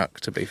fucking ruck.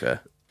 To be fair.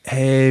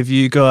 Have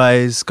you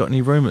guys got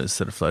any rumours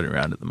that are floating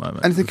around at the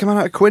moment? Anything coming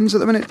out of Quins at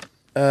the minute?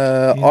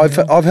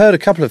 I've heard a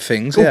couple of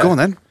things. Oh, go on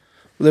then.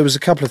 There was a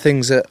couple of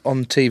things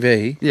on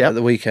TV at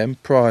the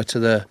weekend prior to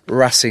the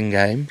Racing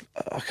game.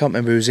 I can't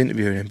remember who was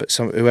interviewing him, but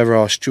whoever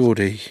asked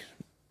Geordie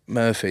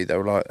Murphy, they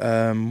were like,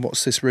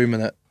 "What's this rumour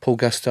that Paul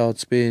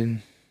Gustard's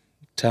being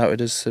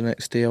touted as the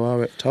next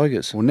DOR at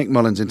Tigers?" Well, Nick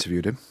Mullins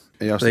interviewed him.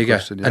 He asked the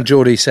question. And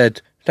Geordie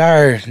said,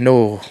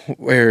 "No,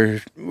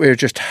 we're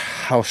just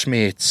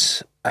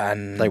housemates."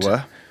 And they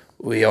were.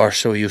 We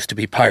also used to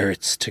be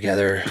pirates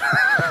together.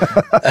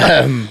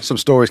 Some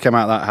stories came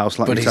out of that house,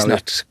 but he's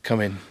not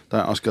coming.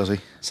 Don't ask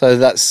Guzzy. So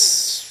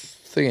that's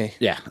thingy.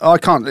 Yeah, I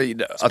can't.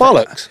 It's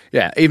bollocks.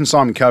 Yeah, even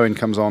Simon Cohen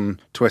comes on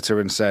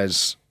Twitter and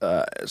says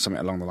something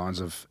along the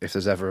lines of, "If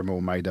there's ever a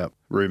more made-up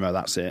rumour,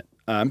 that's it."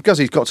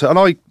 Guzzy's got to,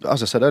 and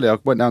as I said earlier, I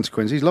went down to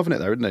Quins. He's loving it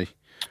there, isn't he?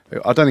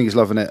 I don't think he's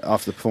loving it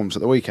after the performance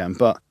at the weekend,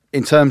 but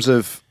in terms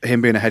of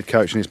him being a head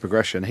coach and his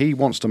progression, he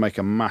wants to make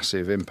a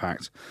massive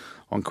impact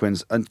on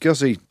Quins. And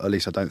Guzzy, at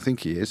least I don't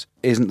think he is,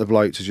 isn't the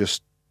bloke to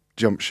just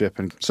jump ship.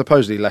 And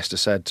supposedly Leicester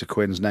said to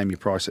Quins, "Name your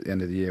price at the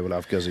end of the year, we'll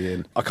have Guzzy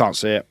in." I can't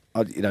see it.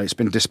 It's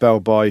been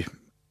dispelled by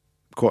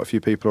quite a few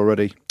people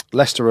already.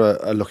 Leicester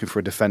are looking for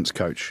a defence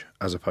coach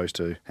as opposed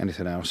to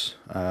anything else.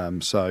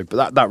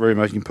 But that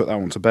rumour, you can put that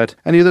one to bed.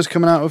 Any others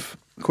coming out of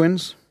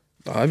Quins?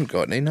 I haven't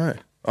got any, no.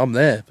 I'm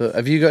there, but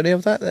have you got any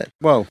of that then?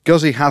 Well,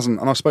 Guzzy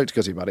hasn't, and I spoke to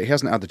Guzzy about it, he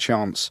hasn't had the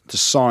chance to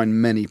sign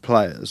many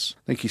players.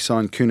 I think he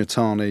signed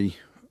Kunatani.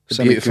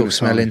 Beautiful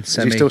smelling. Is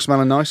he still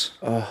smelling nice?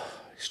 Oh,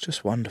 it's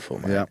just wonderful,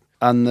 man. Yeah.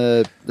 And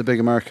the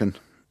big American,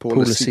 Paul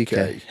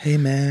Lasike. Hey,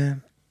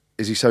 man.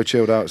 Is he so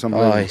chilled out? It's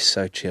unbelievable. Oh, he's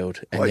so chilled.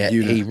 And yet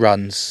he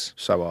runs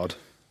so hard.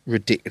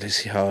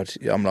 Ridiculously hard.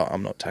 I'm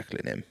not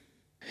tackling him.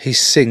 He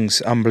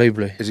sings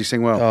unbelievably. Does he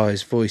sing well? Oh,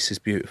 his voice is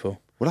beautiful.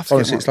 We'll have to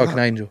Honestly, it's like an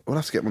angel. We'll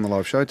have to get him on the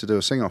live show to do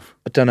a sing-off.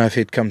 I don't know if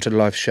he'd come to the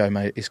live show,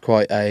 mate. He's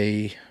quite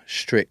a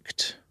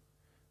strict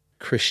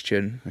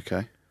Christian.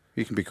 Okay.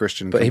 You can be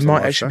Christian. And But come he to the might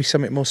live actually show. be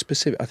something more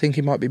specific. I think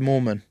he might be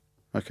Mormon,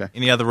 Okay.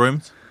 Any other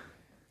rooms?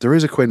 There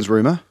is a Quinn's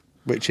rumour.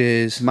 which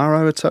is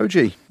Maro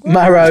Itoje.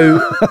 Maro.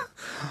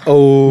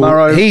 Oh,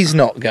 Maro. he's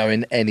not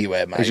going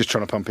anywhere, mate. He's just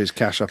trying to pump his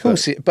cash up. Of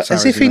course, at but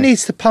as Sarries, if he isn't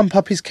needs to pump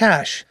up his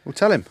cash. Well,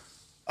 tell him.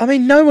 I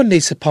mean, no one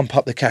needs to pump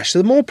up the cash.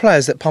 The more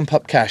players that pump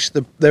up cash,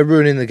 they're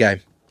ruining the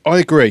game. I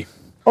agree.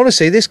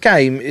 Honestly, this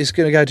game is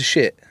going to go to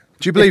shit.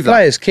 Do you believe if that?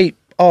 players keep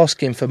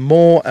asking for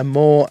more and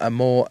more and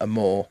more and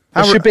more.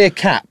 There should be a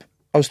cap.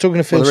 I was talking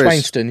to Phil there is.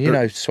 Swainston. You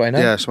know Swaino.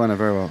 Yeah, Swaino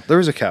very well. There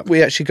is a cap.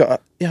 We actually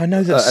got. I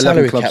know the 11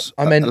 salary clubs,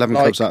 cap. I meant 11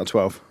 like, clubs out of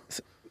 12.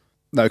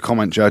 No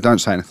comment, Joe. Don't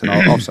say anything.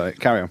 I'll say it.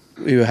 Carry on.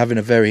 we were having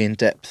a very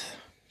in-depth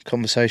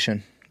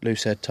conversation.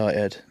 Loose head, tight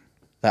head.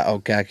 That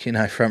old gag,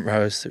 front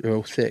rowers that are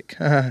all thick.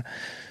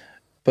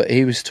 But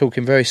he was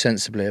talking very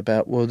sensibly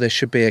about, well, there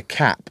should be a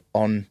cap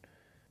on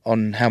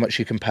how much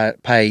you can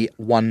pay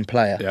one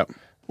player. Yep.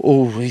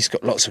 Oh, he's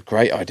got lots of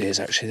great ideas,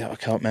 actually, that I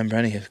can't remember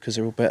any of because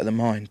they're all better than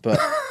mine. But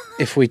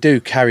if we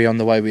do carry on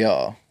the way we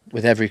are,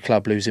 with every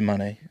club losing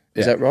money,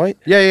 is that right?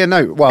 Yeah,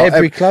 no. Well,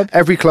 Every club?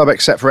 Every club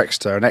except for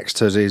Exeter, and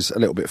Exeter's is a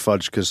little bit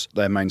fudged because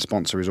their main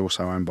sponsor is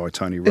also owned by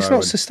Tony Rowe. It's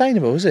not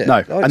sustainable, is it?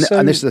 No, Like,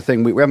 and this is the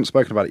thing, we haven't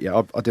spoken about it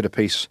yet. I did a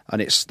piece,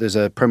 and there's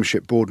a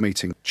Premiership board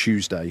meeting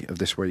Tuesday of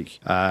this week,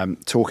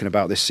 talking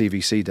about this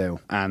CVC deal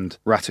and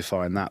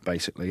ratifying that,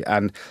 basically.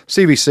 And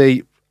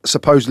CVC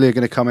supposedly are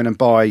going to come in and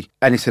buy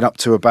anything up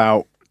to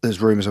about, there's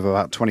rumours of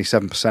about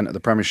 27% of the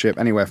Premiership,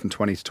 anywhere from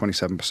 20 to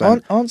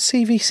 27%. Aren't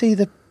CVC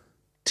the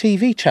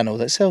TV channel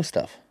that sells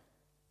stuff?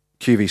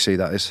 QVC,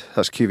 that is.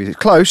 That's QVC.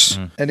 Close.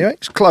 Anyway.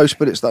 It's close,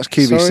 but that's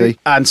QVC. Sorry.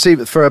 And see,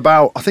 for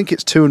about, I think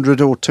it's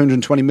 200 or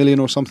 220 million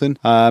or something.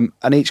 And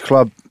each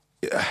club,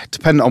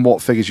 depending on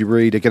what figures you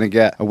read, are going to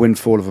get a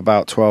windfall of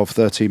about 12,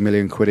 13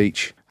 million quid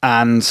each.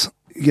 And,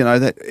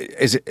 that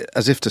is it,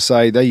 as if to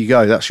say, there you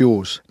go, that's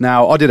yours.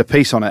 Now, I did a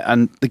piece on it,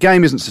 and the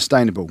game isn't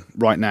sustainable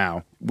right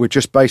now. We're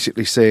just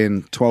basically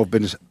seeing 12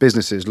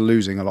 businesses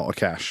losing a lot of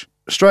cash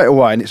straight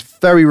away. And it's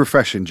very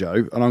refreshing,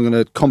 Joe, and I'm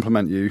going to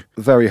compliment you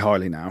very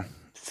highly now.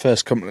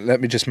 First compliment.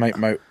 Let me just make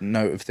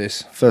note of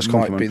this. First Might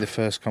compliment. be the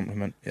first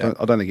compliment. Yeah.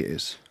 I don't think it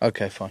is.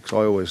 Okay, fine.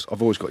 Because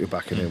I've always got your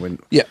back in here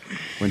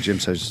when Jim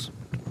says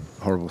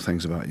horrible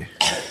things about you.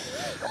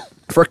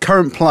 For a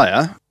current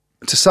player,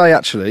 to say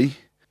actually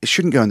it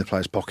shouldn't go in the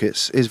players'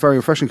 pockets is very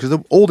refreshing because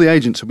all the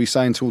agents will be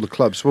saying to all the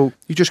clubs, well,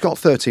 you just got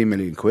 13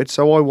 million quid,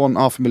 so I want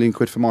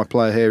 £500,000 for my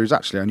player here who's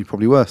actually only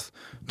probably worth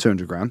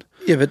 200 grand.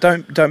 Yeah, but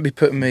don't be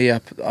putting me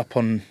up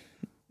on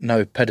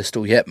no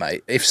pedestal yet,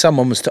 mate. If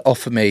someone was to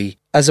offer me,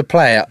 as a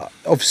player,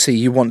 obviously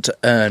you want to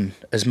earn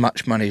as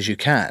much money as you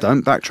can.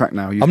 Don't backtrack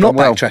now. I'm not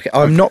backtracking.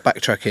 I'm not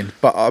backtracking,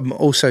 but I'm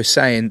also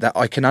saying that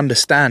I can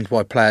understand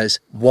why players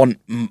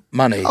want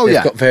money. Oh,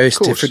 They've got various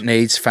of course. different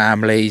needs,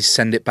 families,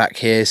 send it back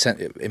here,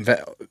 such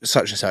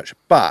and such.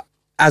 But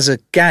as a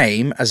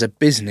game, as a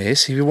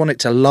business, if you want it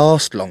to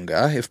last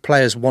longer, if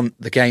players want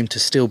the game to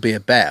still be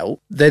about,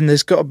 then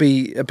there's got to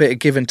be a bit of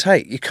give and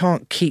take. You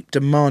can't keep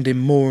demanding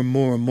more and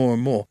more and more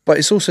and more. But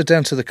it's also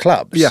down to the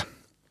clubs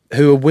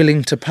who are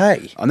willing to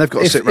pay. And they've got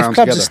to sit round If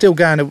clubs together.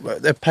 are still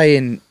they're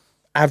paying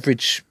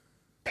average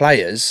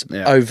players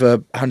over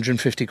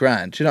 150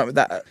 grand. Do you know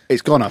that?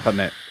 It's gone up,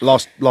 hasn't it?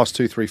 Last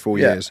 2, 3, 4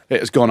 Yeah. years,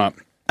 it has gone up.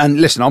 And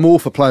listen, I'm all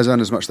for players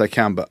earn as much as they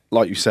can, but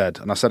like you said,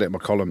 and I said it in my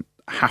column,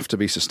 have to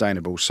be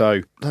sustainable.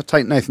 So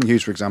take Nathan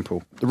Hughes, for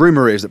example. The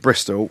rumour is that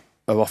Bristol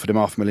have offered him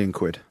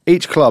 £500,000.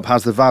 Each club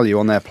has the value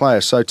on their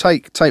players. So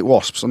take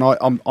Wasps, and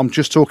I'm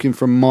just talking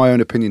from my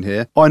own opinion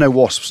here. I know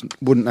Wasps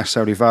wouldn't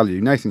necessarily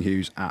value Nathan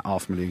Hughes at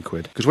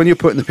 £500,000 because when you're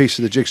putting the pieces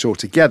of the jigsaw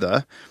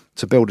together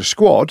to build a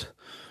squad,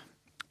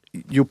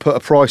 you'll put a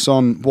price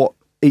on what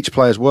each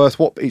player's worth,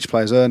 what each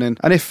player's earning,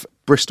 and if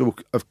Bristol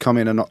have come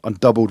in and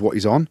doubled what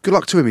he's on, good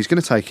luck to him, he's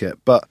going to take it.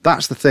 But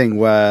that's the thing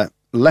where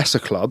lesser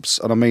clubs,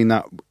 and I mean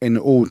that in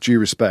all due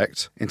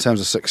respect, in terms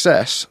of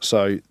success,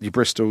 so your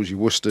Bristols, your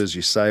Worcesters,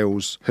 your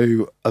Sales,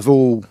 who have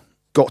all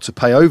got to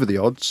pay over the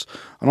odds,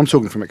 and I'm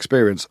talking from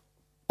experience,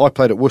 I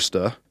played at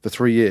Worcester for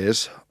 3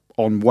 years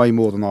on way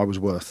more than I was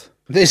worth.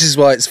 This is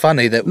why it's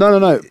funny that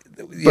No.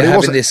 you're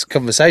having this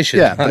conversation.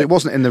 Yeah, but it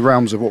wasn't in the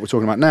realms of what we're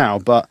talking about now,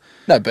 but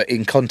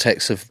in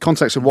context of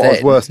what I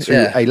was worth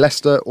to a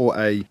Leicester or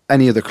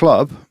any other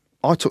club,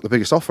 I took the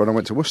biggest offer and I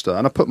went to Worcester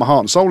and I put my heart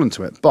and soul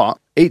into it. But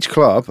each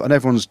club, and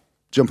everyone's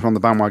jumping on the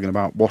bandwagon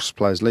about Wasps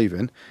players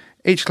leaving,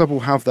 each club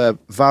will have their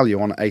value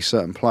on a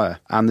certain player.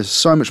 And there's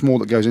so much more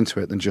that goes into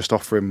it than just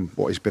offering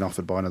what he's been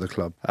offered by another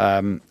club.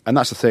 And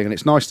that's the thing. And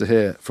it's nice to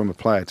hear from a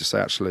player to say,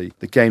 actually,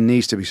 the game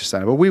needs to be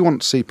sustainable. We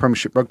want to see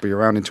Premiership rugby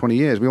around in 20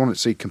 years. We want to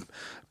see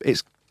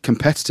it's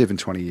competitive in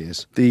 20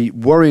 years. The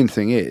worrying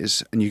thing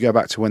is, and you go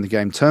back to when the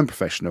game turned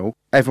professional,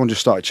 everyone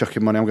just started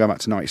chucking money. I'm going back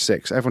to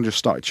 96. Everyone just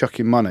started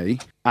chucking money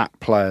at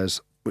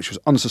players, which was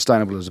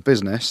unsustainable as a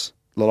business.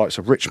 The likes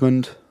of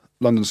Richmond,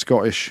 London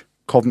Scottish,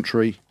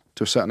 Coventry,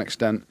 to a certain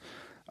extent.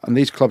 And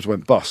these clubs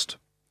went bust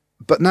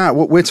But now,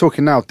 what we're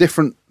talking now,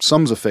 different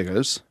sums of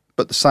figures,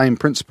 but the same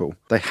principle.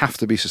 They have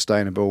to be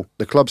sustainable.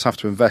 The clubs have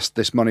to invest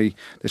this money,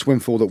 this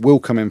windfall that will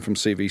come in from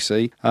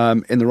CVC,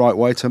 in the right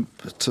way so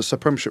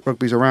Premiership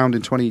Rugby's around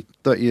in 20,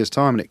 30 years'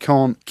 time, and it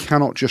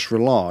cannot just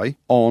rely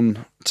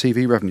on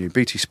TV revenue.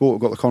 BT Sport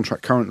have got the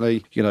contract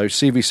currently.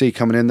 CVC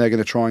coming in, they're going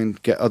to try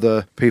and get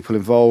other people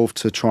involved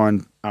to try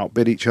and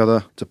outbid each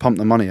other to pump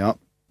the money up.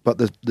 But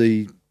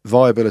the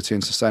viability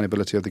and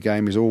sustainability of the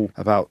game is all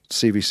about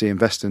CVC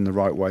investing the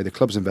right way, the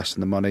clubs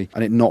investing the money,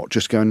 and it not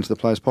just going into the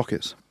players'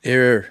 pockets.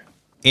 Here.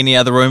 Any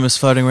other rumours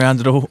floating around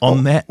at all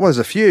on that? Well, there's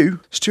a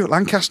few. Stuart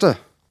Lancaster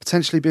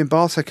potentially being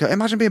Bath head coach.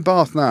 Imagine being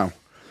Bath now.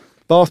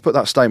 Bath put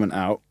that statement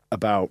out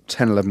about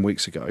 10, 11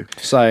 weeks ago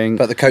saying...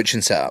 But the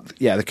coaching setup.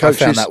 Yeah, the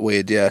coaches... I found that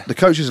weird, yeah. The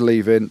coaches are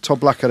leaving. Todd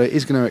Blackadder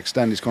is going to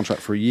extend his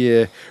contract for a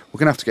year. We're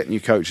going to have to get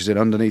new coaches in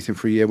underneath him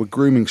for a year. We're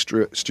grooming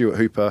Stuart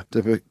Hooper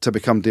to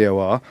become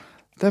DOR.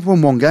 They've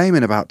won one game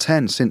in about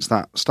 10 since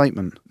that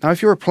statement. Now,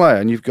 if you're a player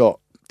and you've got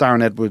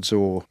Darren Edwards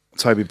or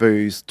Toby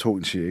Booth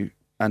talking to you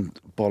and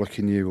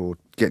bollocking you or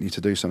getting you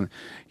to do something,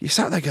 you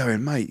sat there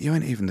going, mate, you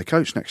ain't even the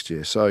coach next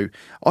year. So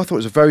I thought it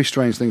was a very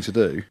strange thing to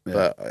do.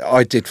 But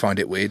I did find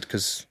it weird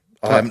because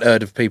I haven't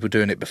heard of people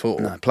doing it before.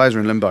 No, players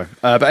are in limbo.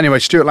 But anyway,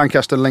 Stuart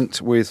Lancaster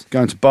linked with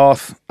going to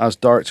Bath as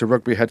Director of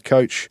Rugby head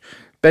coach.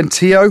 Ben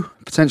Teo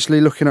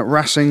potentially looking at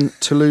Racing,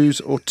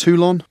 Toulouse or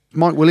Toulon.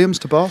 Mike Williams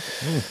to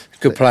Bath. Ooh,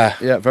 good player.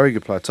 Yeah, very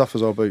good player. Tough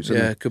as old boots.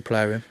 Yeah, good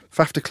player him.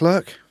 Faf de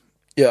Klerk.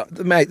 Yeah,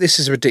 mate, this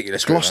is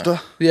ridiculous. Gloucester.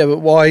 Rumour. Yeah, but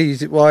why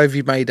have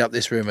you made up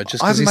this rumour?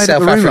 Just because he's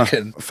South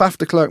African? Faf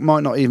de Klerk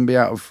might not even be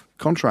out of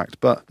contract,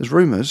 but there's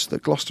rumours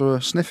that Gloucester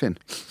are sniffing.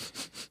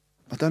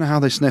 I don't know how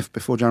they sniff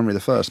before January the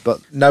 1st,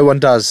 but... No one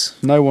does.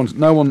 No one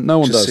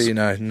does. Just so you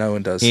know, no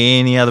one does.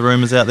 Any other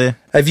rumours out there?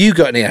 Have you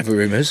got any other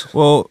rumours?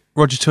 Well,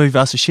 Roger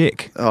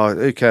Tuivasa-Sheck. Oh,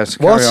 who cares?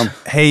 What?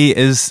 Carry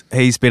on.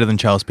 He's better than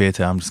Charles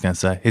Pieta, I'm just going to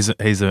say. He's a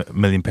 $1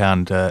 million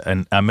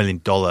and $1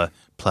 million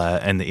player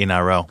in the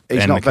NRL.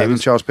 He's not better than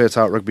Charles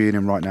Pieta at Rugby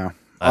Union right now.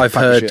 I've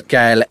heard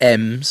Gail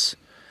Ems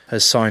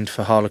has signed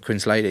for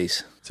Harlequins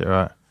Ladies. Is that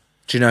right?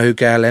 Do you know who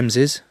Gail Ems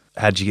is?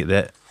 How'd you get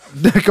that?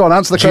 Go on,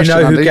 answer the Do you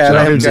question, know who Andy. Gail Do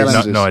you know Ems Gail is?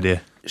 Ems No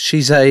idea.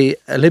 She's a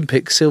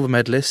Olympic silver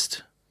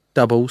medalist,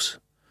 doubles,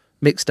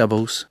 mixed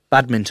doubles,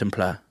 badminton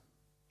player.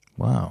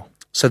 Wow.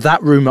 So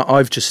that rumour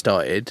I've just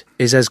started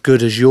is as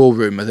good as your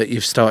rumour that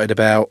you've started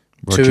about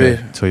Roger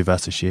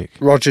Tuivasa-Sheck.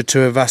 Roger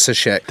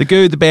Tuivasa-Sheck. The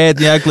Good, the Bad,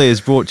 the Ugly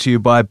is brought to you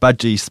by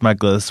Budgie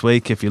Smuggler this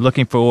week. If you're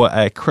looking for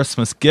a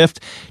Christmas gift,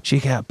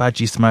 check out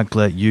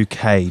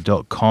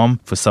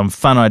budgiesmuggleruk.com for some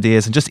fun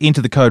ideas and just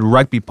enter the code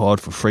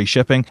RugbyPod for free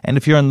shipping. And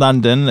if you're in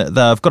London,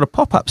 they've got a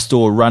pop-up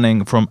store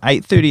running from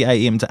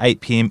 8:30am to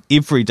 8pm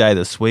every day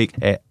this week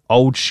at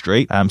Old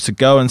Street. So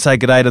go and say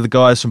good day to the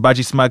guys from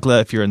Budgie Smuggler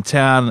if you're in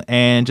town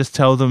and just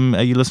tell them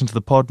you listen to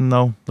the pod and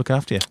they'll look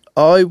after you.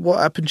 What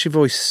happened to your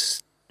voice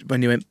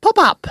when you went pop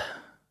up?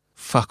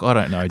 Fuck, I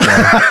don't know, Joe.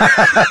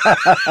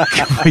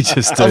 Can we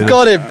just do I've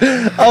got him.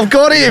 I've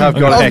got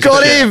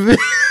him.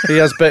 He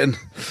has bitten.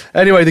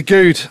 Anyway, the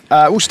Good.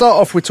 We'll start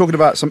off with talking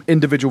about some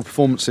individual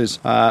performances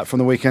from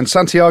the weekend.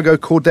 Santiago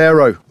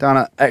Cordero down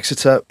at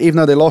Exeter. Even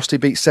though they lost, he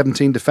beat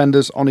 17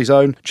 defenders on his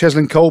own.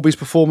 Cheslin Colby's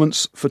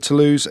performance for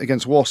Toulouse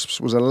against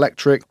Wasps was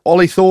electric.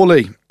 Ollie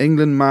Thorley,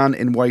 England man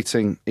in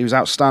waiting. He was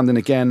outstanding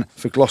again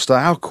for Gloucester.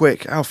 How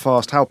quick, how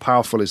fast, how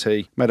powerful is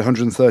he? Made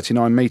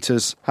 139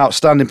 metres.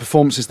 Outstanding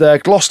performances there.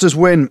 Gloucester's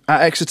win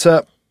at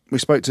Exeter. We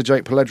spoke to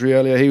Jake Polledri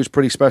earlier. He was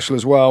pretty special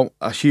as well.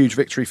 A huge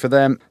victory for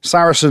them.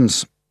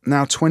 Saracens,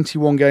 now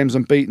 21 games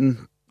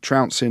unbeaten,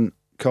 trouncing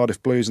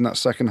Cardiff Blues in that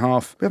second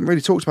half. We haven't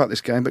really talked about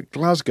this game, but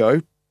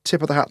Glasgow,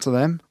 tip of the hat to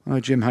them. I know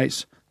Jim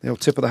hates the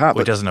old tip of the hat.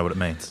 Well, he doesn't know what it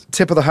means.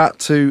 Tip of the hat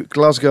to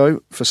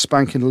Glasgow for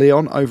spanking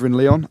Lyon over in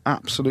Lyon.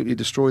 Absolutely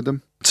destroyed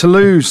them.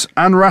 Toulouse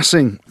and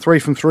Racing, 3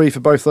 from 3 for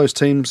both those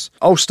teams.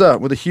 Ulster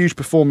with a huge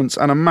performance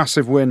and a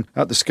massive win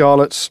at the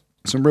Scarlets.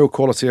 Some real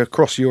quality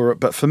across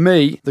Europe. But for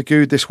me, the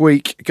Good this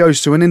week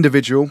goes to an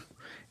individual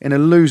in a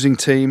losing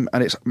team,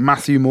 and it's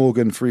Matthew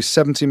Morgan for his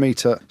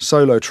 70-metre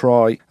solo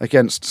try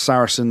against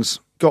Saracens.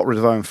 Got rid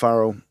of Owen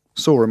Farrell,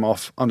 saw him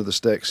off under the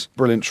sticks.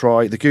 Brilliant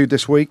try. The Good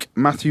this week,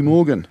 Matthew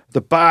Morgan.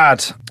 The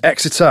Bad,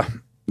 Exeter,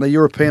 the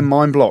European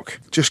mind block.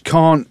 Just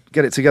can't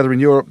get it together in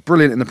Europe.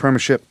 Brilliant in the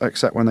Premiership,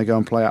 except when they go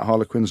and play at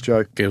Harlequins,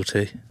 Joe.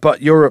 Guilty.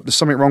 But Europe, there's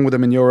something wrong with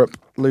them in Europe.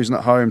 Losing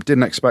at home,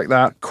 didn't expect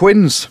that.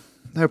 Quins,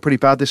 they were pretty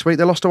bad this week.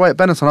 They lost away at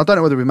Benetton. I don't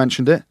know whether we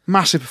mentioned it.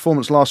 Massive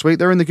performance last week.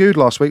 They were in the Good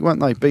last week, weren't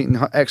they? Beating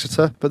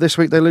Exeter. But this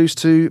week they lose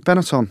to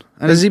Benetton.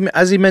 And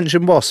Has he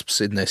mentioned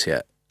Wasps in this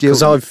yet?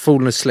 Because I've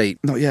fallen asleep.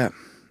 Not yet.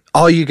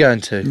 Are you going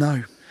to?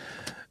 No.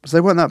 Because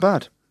they weren't that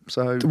bad.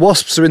 So The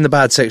Wasps are in the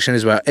bad section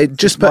as well.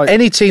 Just put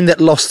any team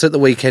that lost at the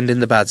weekend in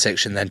the bad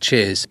section then.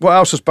 Cheers. What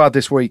else was bad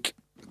this week?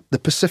 The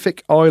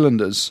Pacific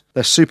Islanders,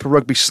 their Super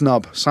Rugby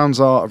snub.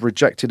 Sanzar have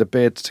rejected a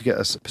bid to get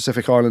a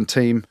Pacific Island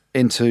team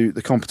into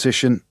the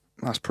competition.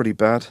 That's pretty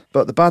bad.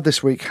 But the bad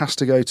this week has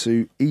to go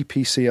to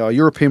EPCR,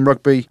 European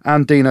Rugby,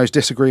 and Dino's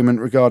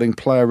disagreement regarding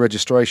player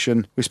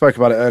registration. We spoke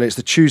about it earlier. It's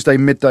the Tuesday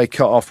midday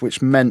cut-off,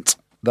 which meant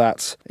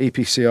that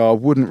EPCR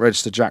wouldn't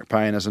register Jack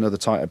Payne as another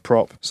tight head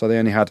prop, so they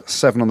only had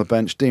 7 on the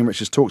bench. Dean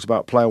Richards talked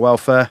about player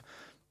welfare.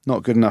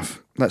 Not good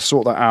enough. Let's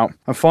sort that out.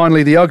 And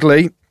finally, the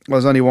ugly. Well,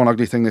 there's only one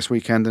ugly thing this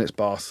weekend, and it's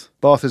Bath.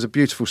 Bath is a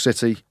beautiful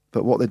city,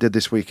 but what they did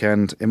this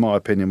weekend, in my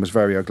opinion, was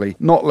very ugly.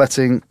 Not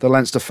letting the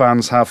Leinster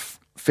fans have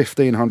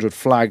 1,500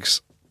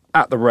 flags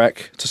at the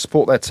Rec to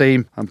support their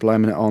team and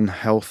blaming it on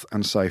health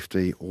and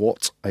safety.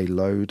 What a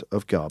load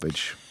of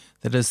garbage.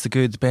 That is the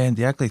good, the bad,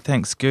 the ugly.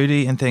 Thanks,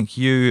 Goody, and thank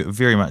you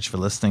very much for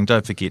listening.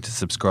 Don't forget to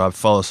subscribe,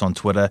 follow us on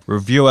Twitter,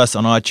 review us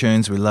on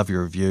iTunes. We love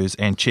your reviews,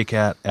 and check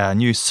out our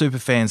new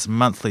Superfans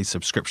monthly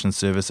subscription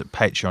service at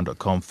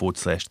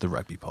patreon.com/The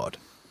Rugby Pod.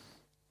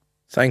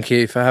 Thank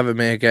you for having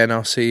me again.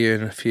 I'll see you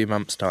in a few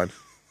months' time.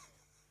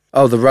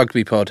 Oh, the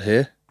Rugby Pod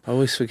here. I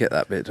always forget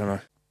that bit, don't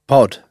I?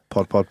 Pod.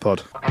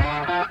 Pod.